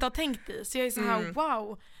perspektiv jag inte har tänkt i. Så jag är så här,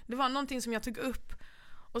 wow. Det var någonting som jag tog upp.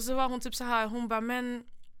 Och så var hon typ så här, hon bara, men...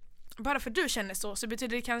 Bara för du känner så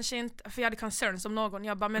betyder det kanske inte... För jag hade concerns om någon.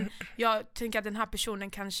 Jag bara, men jag tänker att den här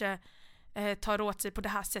personen kanske tar åt sig på det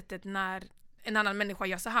här sättet när en annan människa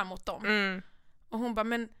gör så här mot dem. Och hon bara,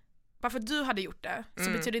 men bara för du hade gjort det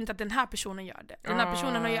så betyder det inte att den här personen gör det. Den här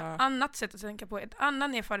personen har ju ett annat sätt att tänka på, ett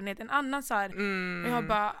annan erfarenhet, en annan så här. Och jag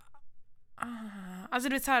bara... Alltså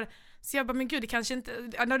det är så här... Så jag bara, men gud, det kanske inte... I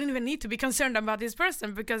don't even need to be concerned about this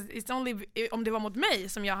person because it's only om det var mot mig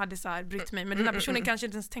som jag hade så här brytt mig. Men den här personen kanske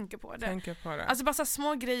inte ens tänker på det. Alltså bara så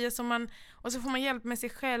små grejer som man... Och så får man hjälp med sig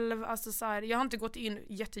själv. Alltså så här, jag har inte gått in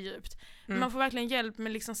jättedjupt. Men man får verkligen hjälp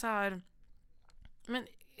med liksom så här... Men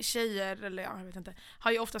tjejer, eller jag vet inte,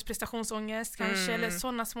 har ju oftast prestationsångest kanske, eller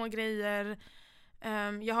sådana små grejer.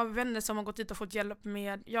 Jag har vänner som har gått dit och fått hjälp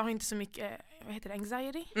med, jag har inte så mycket, vad heter det,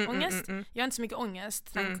 anxiety? Ångest? Jag har inte så mycket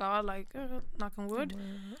ångest, thank God, like, knock on wood.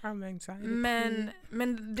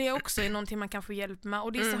 Men det är också någonting man kan få hjälp med,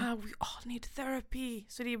 och det är så här, we all need therapy,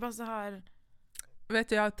 så det är bara så här. Vet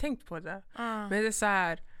du, jag har tänkt på det, men det är så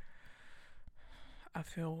här, I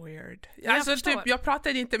feel weird. Alltså typ, jag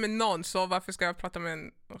pratar inte med någon, så varför ska jag prata med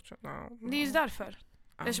en... No. Det är ju därför.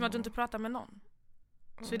 Det är som att du inte pratar med någon.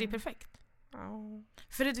 Så är det perfekt.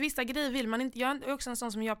 För att vissa grejer vill man inte... Jag är också en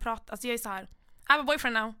sån som jag pratar... Alltså jag är så här... I have a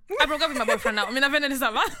boyfriend now. I broke up with my boyfriend now. Mina vänner är så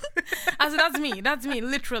här, va? Alltså that's me,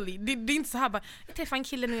 literally. Det är inte så här bara, jag träffar en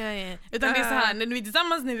kille nu. Utan det är så här, när vi är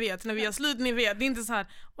tillsammans, ni vet. När vi har slut, ni vet. Det är inte så här,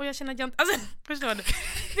 och jag känner att jag inte... Alltså, förstår du?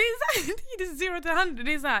 Det är så här, det är 0 to 100.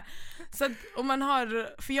 Det är så här. Så att om man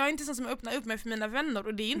har... För jag är inte sån som öppnar upp mig för mina vänner.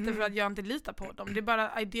 Och det är inte för att jag inte litar på dem. Det är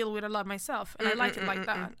bara, I deal with a lot myself. And I like it like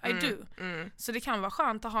that. I do. Så det kan vara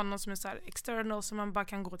skönt att ha någon som är så här external, som man bara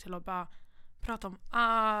kan gå till och bara... prata om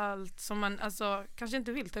allt som man alltså kanske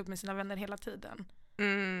inte vill ta upp med sina vänner hela tiden.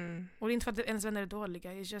 Och det är inte för att ens vänner är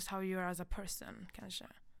dåliga, it's just how you are as a person kanske.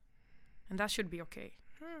 And that should be okay.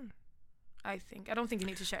 I don't think you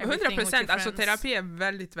need to share everything 100%, alltså terapi är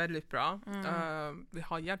väldigt, väldigt bra. Vi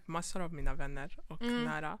har hjälpt massor av mina vänner och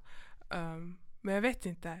nära. Men jag vet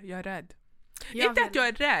inte, jag är rädd. Inte att jag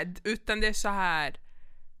är rädd, utan det är så här.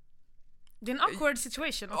 Det är en awkward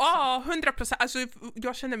situation också. 100%. Alltså,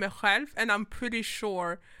 jag känner mig själv and I'm pretty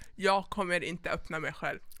sure jag kommer inte öppna mig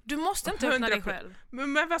själv. Du måste inte öppna dig själv.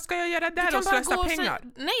 Men vad ska jag göra där och slösa pengar?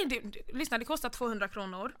 Lyssna, det kostar 200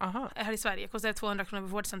 kronor. Här i Sverige kostar det 200 kronor på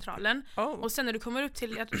vårdcentralen. Och sen när du kommer upp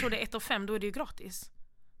till, jag tror det är 1,5, då är det ju gratis.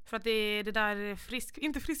 För att det är det där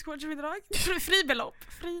inte friskvårdsbidrag. Fribelopp.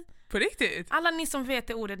 På riktigt? Alla ni som vet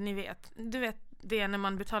det ordet, ni vet. Du vet, det är när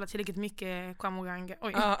man betalar tillräckligt mycket kwamuganga.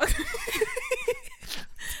 Oj.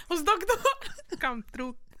 Hos doktor.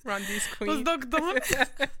 Kamtruk. Randy's queen. Hos doktorn.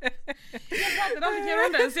 Jag pratade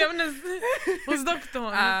om det, så jag hos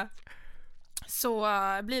doktorn. Så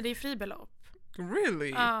blir det i fribelopp. Really?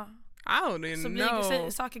 I didn't så blir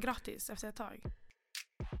det saker gratis efter ett tag.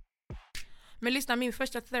 Men lyssna, min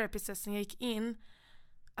första therapy session, jag gick in.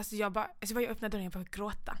 Alltså jag öppnade dörren och började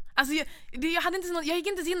gråta. Alltså jag gick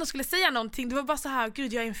inte in och skulle säga någonting. Det var bara så här,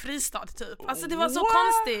 gud, jag är en fristad typ. Alltså det var så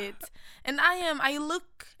konstigt. And I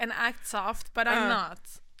look and act soft, but I'm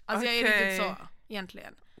not. Alltså jag är riktigt så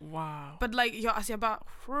egentligen. Wow. But like jag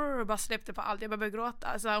bara släppte på allt. Jag bara började gråta.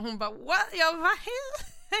 Alltså hon bara, what? Jag bara,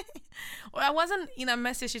 och I wasn't in a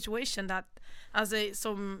messy situation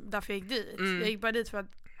därför jag gick dit. Jag gick bara dit för att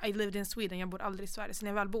I lived in Sweden, jag bor aldrig i Sverige. Så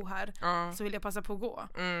när jag väl bor här så vill jag passa på att gå.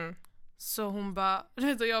 Så hon bara,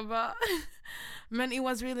 och jag bara men it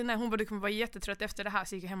was really nice. Hon bara, du kommer vara jättetrött efter det här.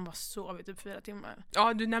 Så jag gick hem och bara sov i typ 4 timmar.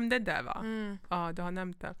 Ja, du nämnde det va? Ja, du har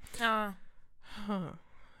nämnt det. Ja.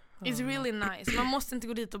 It's really nice. Man måste inte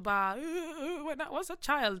gå dit och bara when I was a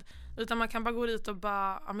child. Utan man kan bara gå dit och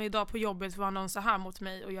bara, men idag på jobbet var någon så här mot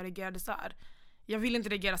mig och jag reagerade så här. Jag vill inte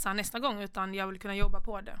reagera så här nästa gång, utan jag vill kunna jobba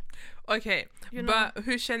på det. Okej,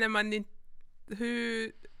 hur känner man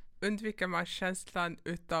hur undviker man känslan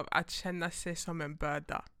utav att känna sig som en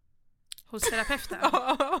börda? Hos terapeuten?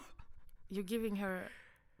 You're giving her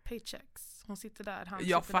paychecks. Hon sitter där.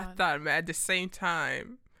 Jag fattar, men at the same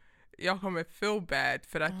time jag kommer feel bad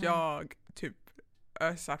för att jag typ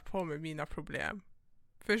ösar på med mina problem.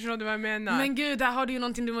 Förstår du vad jag menar? Men gud, där har du ju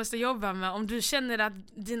någonting du måste jobba med. Om du känner att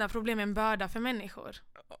dina problem är en börda för människor.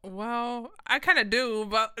 Well, I kind of do,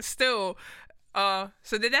 but still.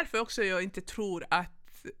 Så det är därför också jag inte tror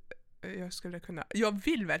att jag skulle kunna.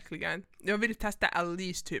 Jag vill testa at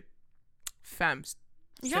least typ 5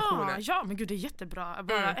 sessioner. Ja, men gud, det är jättebra.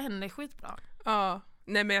 Bara en är skitbra.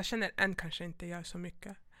 Nej, men jag känner en kanske inte gör så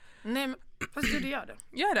mycket. Nej, men fast du gör det.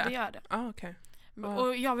 Gör det? Det gör det. Okej.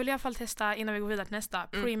 Och jag vill i alla fall testa, innan vi går vidare till nästa,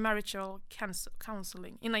 premarital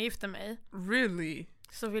counseling. Innan jag gifter mig. Really?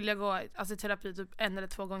 Så vill jag gå terapi typ 1 eller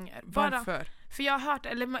 2 gånger. Varför? För jag har hört,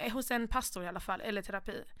 eller hos en pastor i alla fall, eller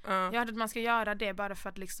terapi. Jag har hört att man ska göra det bara för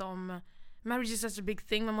att liksom, marriage is such a big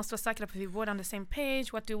thing. Man måste vara säker på att vi är on the same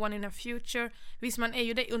page. What do you want in the future? Visst, man är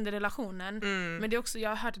ju det under relationen. Men det är också, jag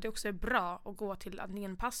har hört att det också är bra att gå till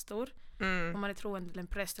en pastor. Om man är troende till en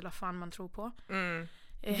präst eller vad fan man tror på.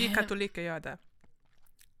 Vi katoliker gör det.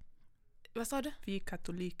 Vad sa du? Vi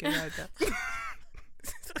katoliker gör det.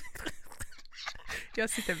 Jag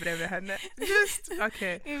sitter bredvid henne. Just,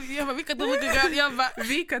 okej. Jag bara,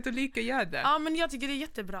 vi katoliker gör det. Ja, men jag tycker det är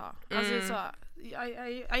jättebra. Alltså så,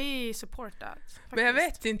 I support that. Faktiskt. Men jag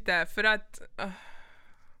vet inte, för att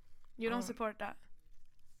you don't support that.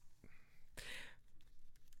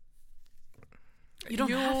 You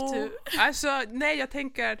don't have to. Alltså, nej, jag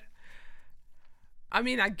tänker I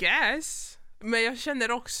mean, I guess. Men jag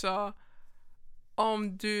känner också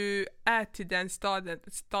om du är till den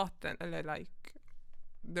staten eller like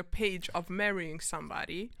the page of marrying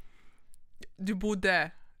somebody, du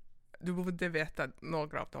borde veta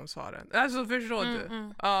några av de svaren. Alltså, förstår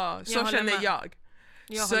du? Så känner jag.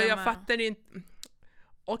 Så jag fattar inte.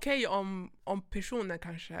 Okej, om personen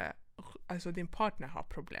kanske, alltså din partner har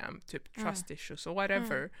problem, typ trust issues or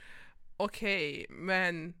whatever. Okej,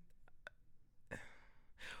 men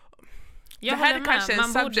det här är kanske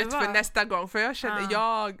en subject för nästa gång, för jag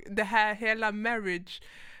känner det här hela marriage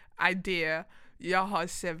idea, jag har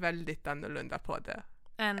sett väldigt annorlunda på det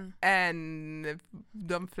än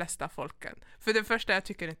de flesta folken. För det första, jag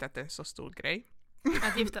tycker inte att det är en så stor grej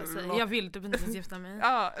att gifta sig. Jag vill typ inte ens gifta mig.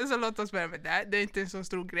 Så låt oss börja med det. Det är inte en så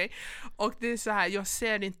stor grej. Och det är så här, jag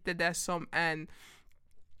ser inte det som en,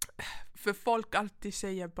 för folk alltid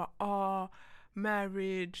säger bara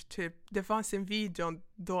marriage, typ. Det fanns en video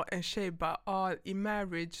då en tjej bara, i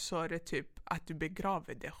marriage så är det typ att du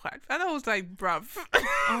begraver dig själv. And I was like, bruv.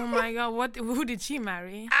 Oh my god, who did she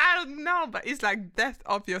marry? I don't know, but it's like death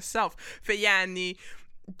of yourself. För Jenny,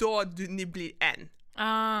 då ni blir en.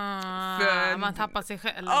 Man tappar sig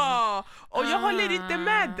själv. Och jag håller inte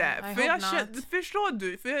med det. För jag förstår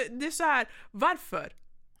du? För det är så här, varför?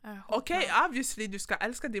 Okej, obviously du ska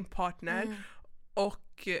älska din partner.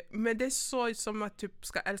 Men det är så som att typ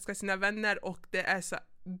ska älska sina vänner, och det är så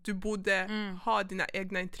du borde ha dina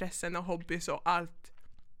egna intressen och hobbys och allt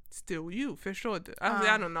still you, förstår du? Alltså, I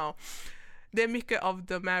don't know. Det är mycket av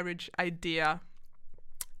the marriage idea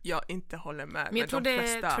jag inte håller med. Men jag tror det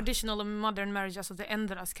är traditional och modern marriage, alltså det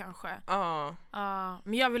ändras kanske.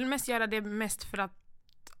 Men jag vill mest göra det mest för att,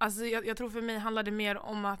 alltså jag tror för mig handlar det mer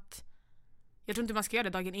om att jag tror inte man ska göra det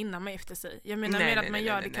dagen innan man gifter sig. Jag menar mer att man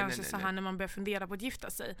gör det kanske så här när man börjar fundera på att gifta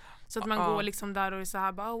sig. Så att man går liksom där och är så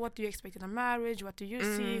här bara, what do you expect in a marriage? What do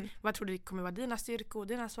you see? Vad tror du kommer vara dina styrkor,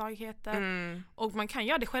 dina svagheter? Och man kan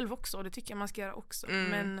göra det själv också, och det tycker jag man ska göra också.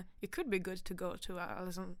 Men it could be good to go to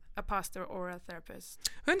a pastor or a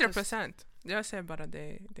therapist. 100%. Jag säger bara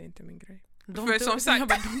det är inte min grej. För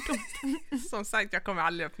som sagt, jag kommer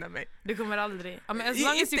aldrig öppna mig. Du kommer aldrig. I mean, as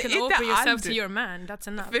long as you can open yourself to your man, that's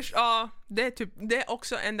enough. Det är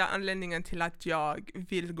också enda anledningen till att jag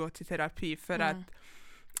vill gå till terapi, för att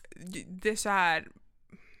det är så här,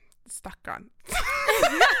 stackarn.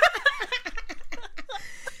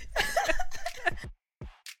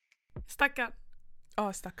 Stackarn.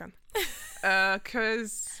 Ja, stackarn.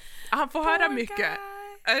 'Cause han får höra mycket.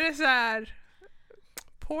 Är det så här,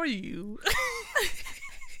 poor you.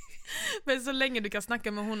 Men så länge du kan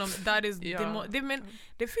snacka med honom,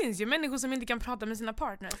 det finns ju människor som inte kan prata med sina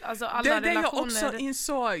partners. Alltså alla det relationer. Jag också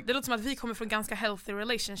insåg. Det låter som att vi kommer från ganska healthy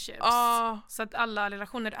relationships. Så att alla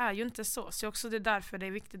relationer är ju inte så också det är därför det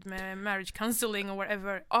är viktigt med marriage counseling or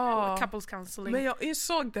whatever, couples counseling. Men jag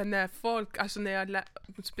insåg det när folk, alltså när jag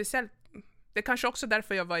speciellt, det är kanske också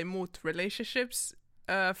därför jag var emot relationships,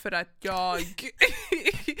 för att jag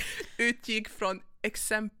utgick från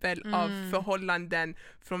exempel av förhållanden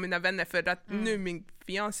från mina vänner, för att nu min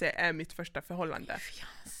fiancé är mitt första förhållande.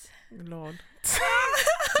 Lord.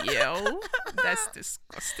 Yo, that's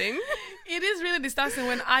disgusting. It is really disgusting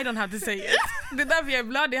when I don't have to say it. Det är därför jag är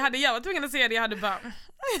blödig. Hade jag varit tvungen att säga det, jag hade bara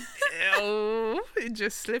it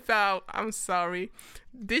just slip out. I'm sorry.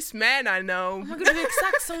 This man I know. Du är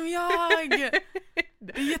exakt som jag.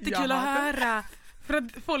 Det är jättekul att höra. För att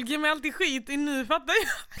folk ger mig alltid skit och nu fattar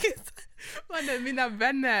jag. Mina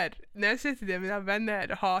vänner, när jag säger till det, mina vänner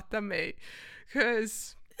hatar mig.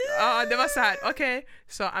 'Cause det var så här, okej,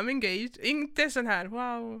 so I'm engaged. Inte sån här,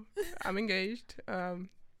 wow, I'm engaged.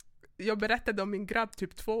 Jag berättade om min grabb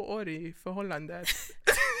typ 2 år i förhållandet.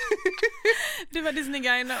 Du var Disney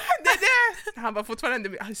guy now. Han var fortfarande,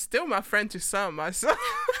 I'm still my friend to some, alltså.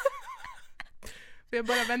 Vi är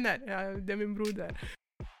bara vänner, det är min broder.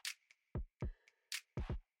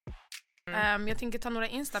 Jag tänker ta några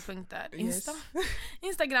Insta-punkter.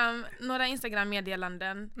 Några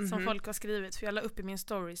Instagram-meddelanden som folk har skrivit. För jag la upp i min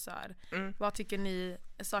story så här. Vad tycker ni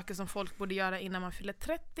är saker som folk borde göra innan man fyller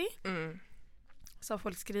 30? Så har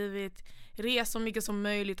folk skrivit, res så mycket som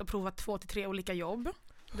möjligt och prova 2 till 3 olika jobb.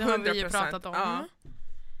 Det har vi ju pratat om.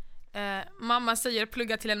 Mamma säger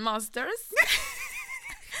plugga till en masters.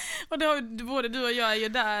 Och det har, både du och jag är ju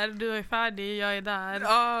där. Du är färdig, jag är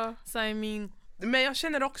där. Så I mean. Men jag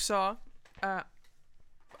känner också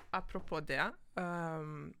apropå det,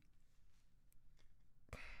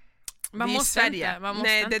 vi i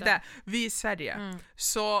Sverige. Vi i Sverige.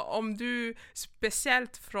 Så om du,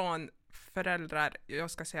 speciellt från föräldrar,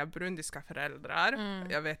 jag ska säga burundiska föräldrar,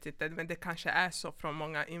 jag vet inte, men det kanske är så från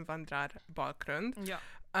många invandrarbakgrund,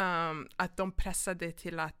 att de pressar dig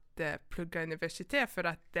till att plugga universitet för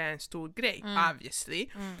att det är en stor grej, obviously.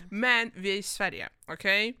 Men vi är i Sverige,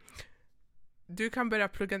 okej? Du kan börja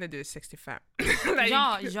plugga när du är 65.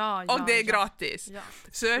 Och det är gratis.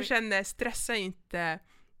 Så jag känner, stressa inte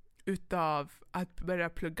utav att börja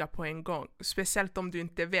plugga på en gång. Speciellt om du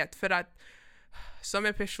inte vet. För att som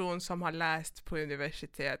en person som har läst på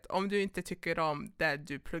universitet, om du inte tycker om det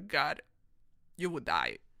du pluggar, you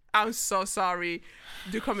die. I'm so sorry.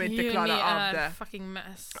 Du kommer inte klara av det. Fucking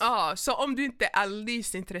mess. Så om du inte är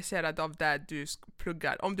least intresserad av det du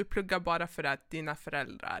pluggar, om du pluggar bara för att dina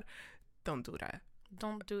föräldrar, don't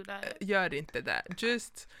do that. Gör inte det.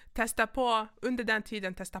 Just testa på, under den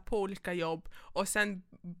tiden testa på olika jobb, och sen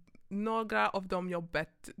några av de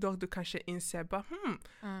jobbet då du kanske inser bara,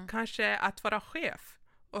 kanske att vara chef,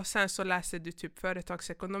 och sen så läser du typ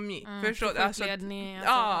företagsekonomi. Förstår du? Alltså,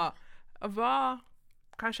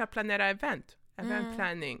 kanske planera event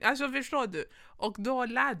planning. Alltså förstår du? Och då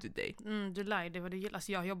lär du dig. Du lär dig vad du gillar.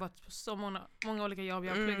 Alltså, jag har jobbat på så många olika jobb.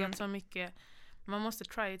 Jag har pluggat så mycket. Man måste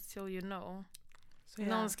try it till you know.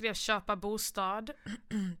 Någon skrev köpa bostad.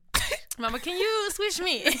 Man bara, can you switch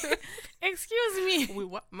me? Excuse me. We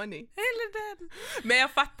want money. Eller den. Men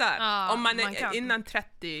jag fattar. Om man är innan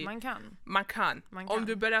 30. Man kan. Om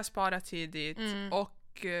du börjar spara tidigt.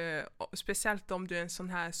 Och speciellt om du är en sån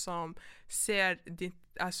här som ser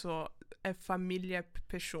en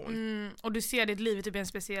familjeperson. Och du ser ditt liv typ i en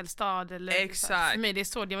speciell stad. Eller exakt. För mig det är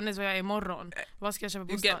så, jag vet inte vad jag är imorgon. Vad ska jag köpa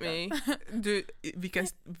bostad? You get me?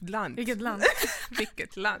 Vilket land? Vilket land?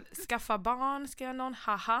 Vilket land? Skaffa barn, ska jag någon?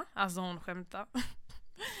 Haha. Alltså hon skämtar.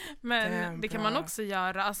 Men det kan man också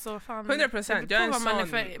göra. Alltså, fan, 100%. Jag är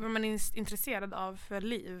en vad man är intresserad av för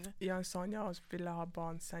liv. Jag är en sån, jag ville ha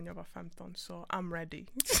barn sen jag var 15, så I'm ready.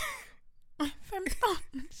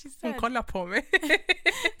 15? Hon kollar på mig.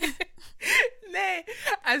 Nej,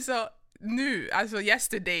 alltså nu, alltså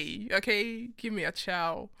yesterday, okay? Give me a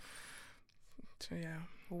chow. Så ja.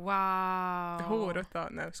 Wow. Håret då,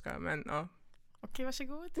 nej ska men ja. Okej,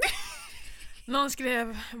 varsågod. Någon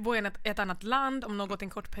skrev bo i ett annat land om något en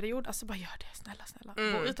kort period. Alltså bara gör det, snälla.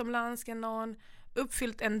 Bo utomlands, ska någon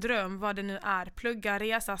uppfyllt en dröm, vad det nu är. Plugga,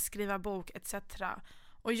 resa, skriva bok, etc.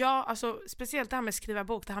 Och jag, alltså speciellt det här med skriva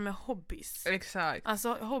bok, det här med hobbies. Exakt.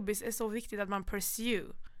 Alltså hobbies är så viktigt att man pursue.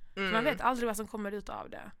 Man vet aldrig vad som kommer ut av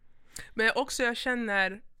det. Men också jag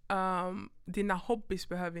känner dina hobbies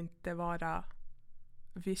behöver inte vara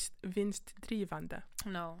vinstdrivande.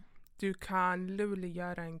 No. Du kan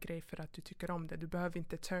göra en grej för att du tycker om det. Du behöver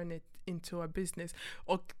inte turn it into a business.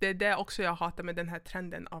 Och det är det också jag hatar med den här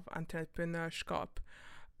trenden av entreprenörskap.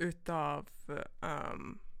 Utav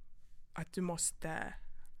att du måste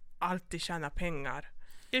alltid tjäna pengar.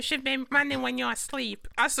 You should make money when you're asleep.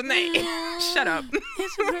 Alltså nej, shut up.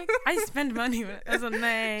 I spend money. Alltså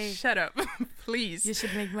nej. Shut up, please. You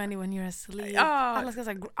should make money when you're asleep. Alla ska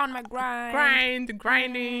säga on my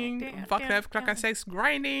grinding. Vakna upp klockan 6,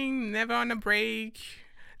 grinding, never on a break.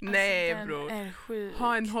 Alltså, nej bro.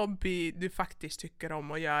 Ha en hobby du faktiskt tycker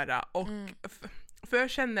om att göra. Och för jag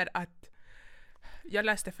känner att jag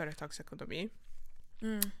läste företagsekonomi.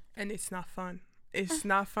 And it's not fun.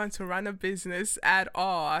 It's not fun to run a business at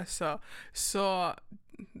all. Alltså. Så,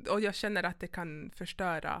 och jag känner att det kan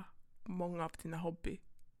förstöra många av dina hobby.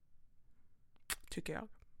 Tycker jag.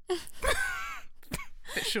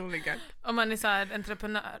 Personligen. Om man är så här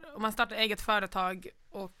entreprenör, om man startar eget företag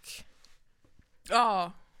och...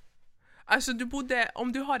 Ja. Alltså du borde,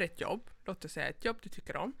 om du har ett jobb, låt oss säga ett jobb du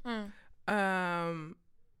tycker om.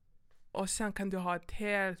 Och sen kan du ha ett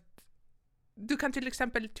helt... Du kan till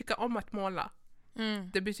exempel tycka om att måla.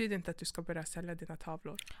 Det betyder inte att du ska börja sälja dina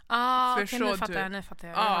tavlor. Okej, nu fattar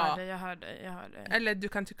jag. Jag hör dig. Eller du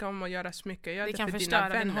kan tycka om att göra smycken. Gör det det kan för förstöra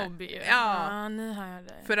dina vänner. din hobby. Ja, nu hör jag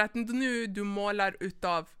dig. För att nu du målar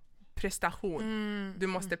utav prestation. Du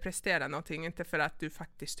måste prestera någonting, inte för att du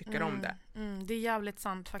faktiskt tycker om det. Det är jävligt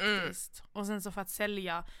sant faktiskt. Och sen så för att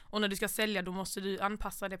sälja. Och när du ska sälja då måste du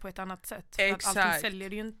anpassa det på ett annat sätt. För att allting säljer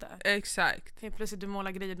du ju inte. Exakt. Helt plötsligt du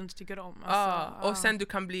målar grejer du inte tycker om. Alltså, och sen du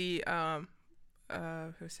kan bli...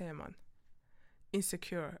 hur säger man?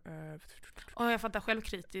 Insecure. Jag fattar,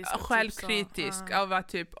 självkritisk. Självkritisk. Typ av att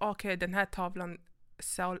typ, okej, den här tavlan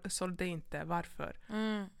sålde inte. Varför?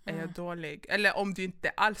 Är jag dålig? Eller om du inte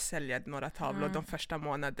alls säljer några tavlor de första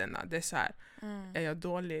månaderna. Det är så här, är jag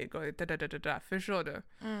dålig? Och förstår du?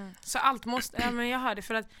 Så allt måste, ja men jag hör det,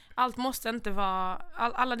 för att allt måste inte vara,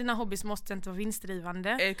 alla dina hobbies måste inte vara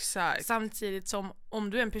vinstdrivande. Exakt. Samtidigt som om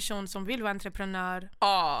du är en person som vill vara entreprenör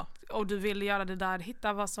och du vill göra det där,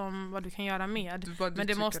 hitta vad du kan göra med. Men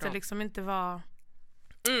det måste liksom inte vara...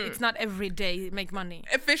 It's not every day make money.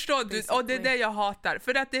 Förstår du? Och det är det jag hatar.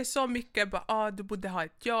 För att det är så mycket du borde ha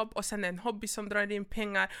ett jobb och sen en hobby som drar in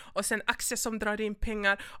pengar och sen aktier som drar in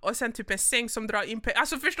pengar och sen typ en säng som drar in pengar.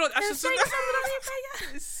 Alltså förstår du? Alltså,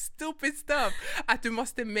 stupid stuff. Att du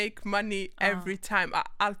måste make money every time.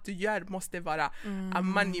 Allt du gör måste vara a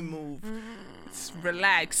money move.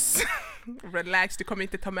 Relax. Relax, du kommer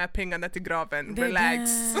inte ta med pengarna till graven.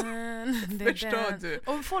 Relax. Förstår du?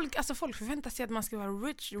 Och folk förväntar sig att man ska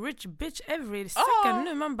vara rich bitch every second.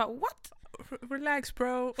 Nu man bara, what? Relax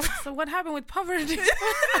bro. So what happened with poverty?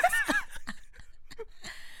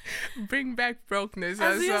 Bring back brokenness.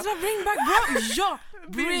 Alltså jag sa bring back brokenness. Ja,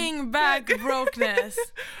 bring back brokenness.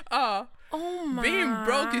 Oh my. Being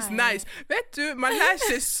broke is nice. Vet du, man lär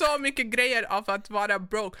sig så mycket grejer av att vara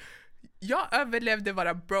broke. Jag överlevde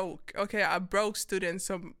vara broke. Okej, a broke student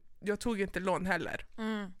som... Jag tog inte lån heller.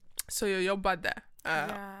 Så jag jobbade.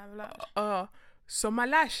 Så man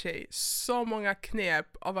lär sig så många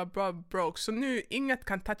knep av att vara broke. Så nu, inget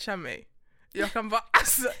kan toucha mig. Jag kan vara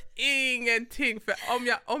ingenting. För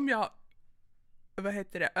om jag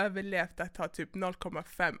överlevt att ha typ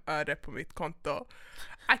 0,5 öre på mitt konto.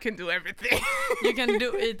 I can do everything. You can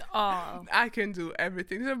do it all. I can do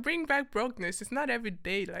everything. So bring back brokenness. It's not every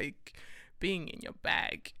day like being in your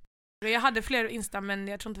bag. Jag hade fler Insta, men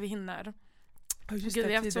jag tror inte vi hinner. Gud,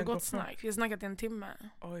 vi har haft så gott snack. Vi har snackat i en timme.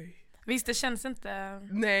 Oj. Visst, det känns inte...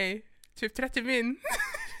 Nej, typ 30 min.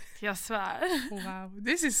 Jag svär. Wow,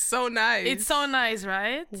 this is so nice. It's so nice,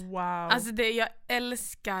 right? Wow. Alltså jag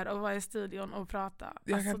älskar att vara i studion och prata.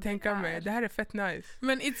 Jag kan tänka mig, det här är fett nice.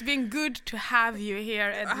 Men it's been good to have you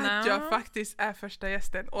here, Edna. Att jag faktiskt är första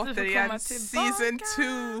gästen. Återigen, season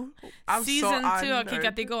 2. Season 2 har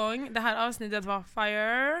kickat igång. Det här avsnittet var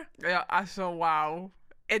fire. Ja, alltså wow.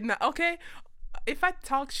 Edna, okay. If I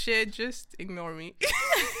talk shit, just ignore me.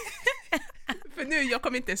 För nu, jag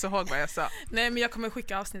kommer inte ens ihåg vad jag sa. Nej, men jag kommer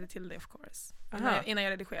skicka avsnittet till dig, of course. Innan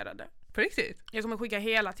jag redigerade. På riktigt? Jag kommer skicka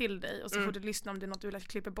hela till dig och så får du lyssna om det är något du vill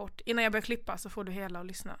klippa bort. Innan jag börjar klippa så får du hela och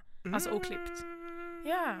lyssna. Alltså oklippt.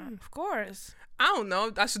 Yeah, of course. I don't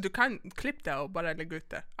know. Alltså du kan klippa det och bara lägga ut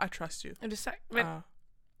det. I trust you. Är du säker? Men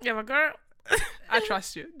jag var girl. I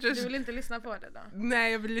trust you. Just... Du vill inte lyssna på det då?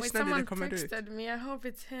 Nej, jag vill lyssna när det kommer ut. Someone texted me, I hope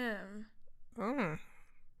it's him.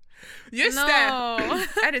 Just det!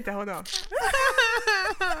 Är det inte honom?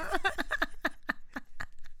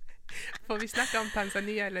 Får vi snacka om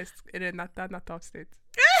Tanzania eller är det något annat avsnitt?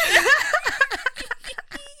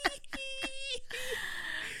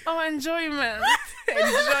 Enjoyment.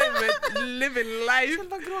 Enjoyment, living life. Jag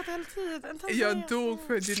bara gråter hela tiden. Jag dog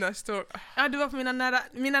för dina story. Ja, du var på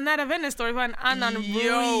mina nära vänner story var en annan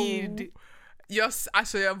breed.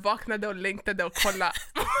 Jag vaknade och längtade och kollade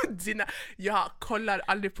dina. Jag kollar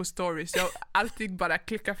aldrig på stories. Jag alltid bara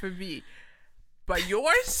klickar förbi. But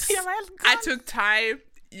yours, I took time.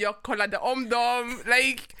 Jag kollade om dem.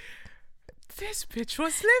 Like, this bitch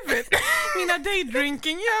was living. Mina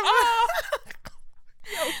daydrinking.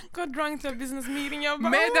 Got drunk to a business meeting.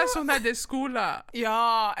 Medan hon hade skola.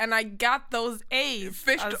 Ja, and I got those A's.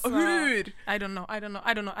 Först hur? I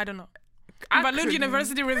don't know. But Lund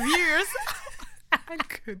University reviews. I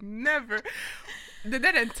could never. Det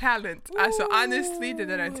där är en talent. Alltså honestly, det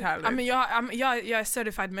där är en talent. I mean, jag är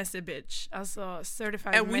certified messy bitch. Alltså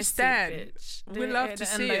certified and messy bitch. We love to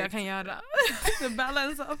see it. Det är det enda jag kan göra. The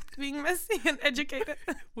balance of being messy and educated.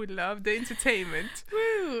 We love the entertainment.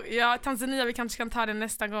 Woo. Ja, Tanzania, vi kanske kan ta det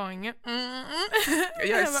nästa gång.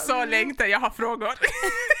 Jag är så längtad, jag har frågor.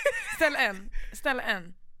 Ställ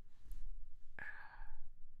en.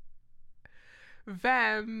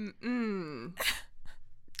 Vem?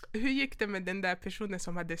 Hur gick det med den där personen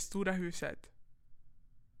som hade stora huset?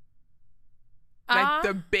 Like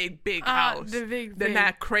the big house. Den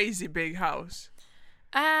här crazy big house.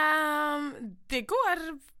 Det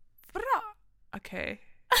går bra. Okej.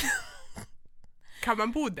 Kan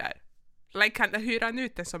man bo där? Like, kan man hyra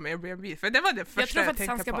ut det som Airbnb? För det var det första jag tänkte på. Jag tror faktiskt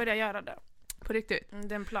han ska börja göra det. På riktigt?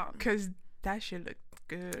 Det är en plan. 'Cause that should look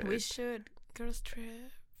good. We should. Girls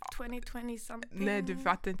trip. 2020 something. Nej, du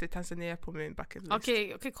fattar inte Tanzania på min bucket list.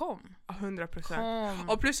 Okej, kom. 100%.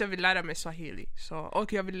 Och plus jag vill lära mig Swahili.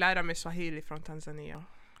 Och jag vill lära mig Swahili från Tanzania.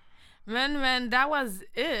 Men that was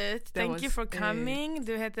it. Thank you for coming.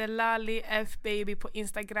 Du heter Lalyfbaby på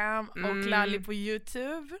Instagram och Lali på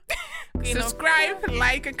YouTube. Subscribe,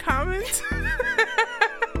 like and comment.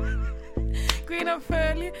 Gå in och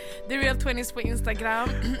följ The Real 20s på Instagram.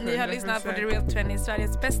 Ni har lyssnat på The Real 20s,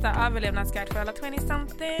 Sveriges bästa överlevnadsguide för alla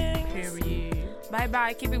 20-somethings. Bye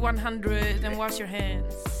bye, keep it 100 and wash your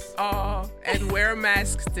hands. And wear a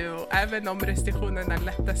mask still. Även om restriktionerna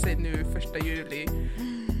lättar sig nu 1 juli.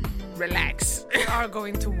 Relax. We are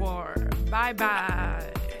going to war. Bye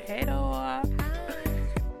bye. Hej då.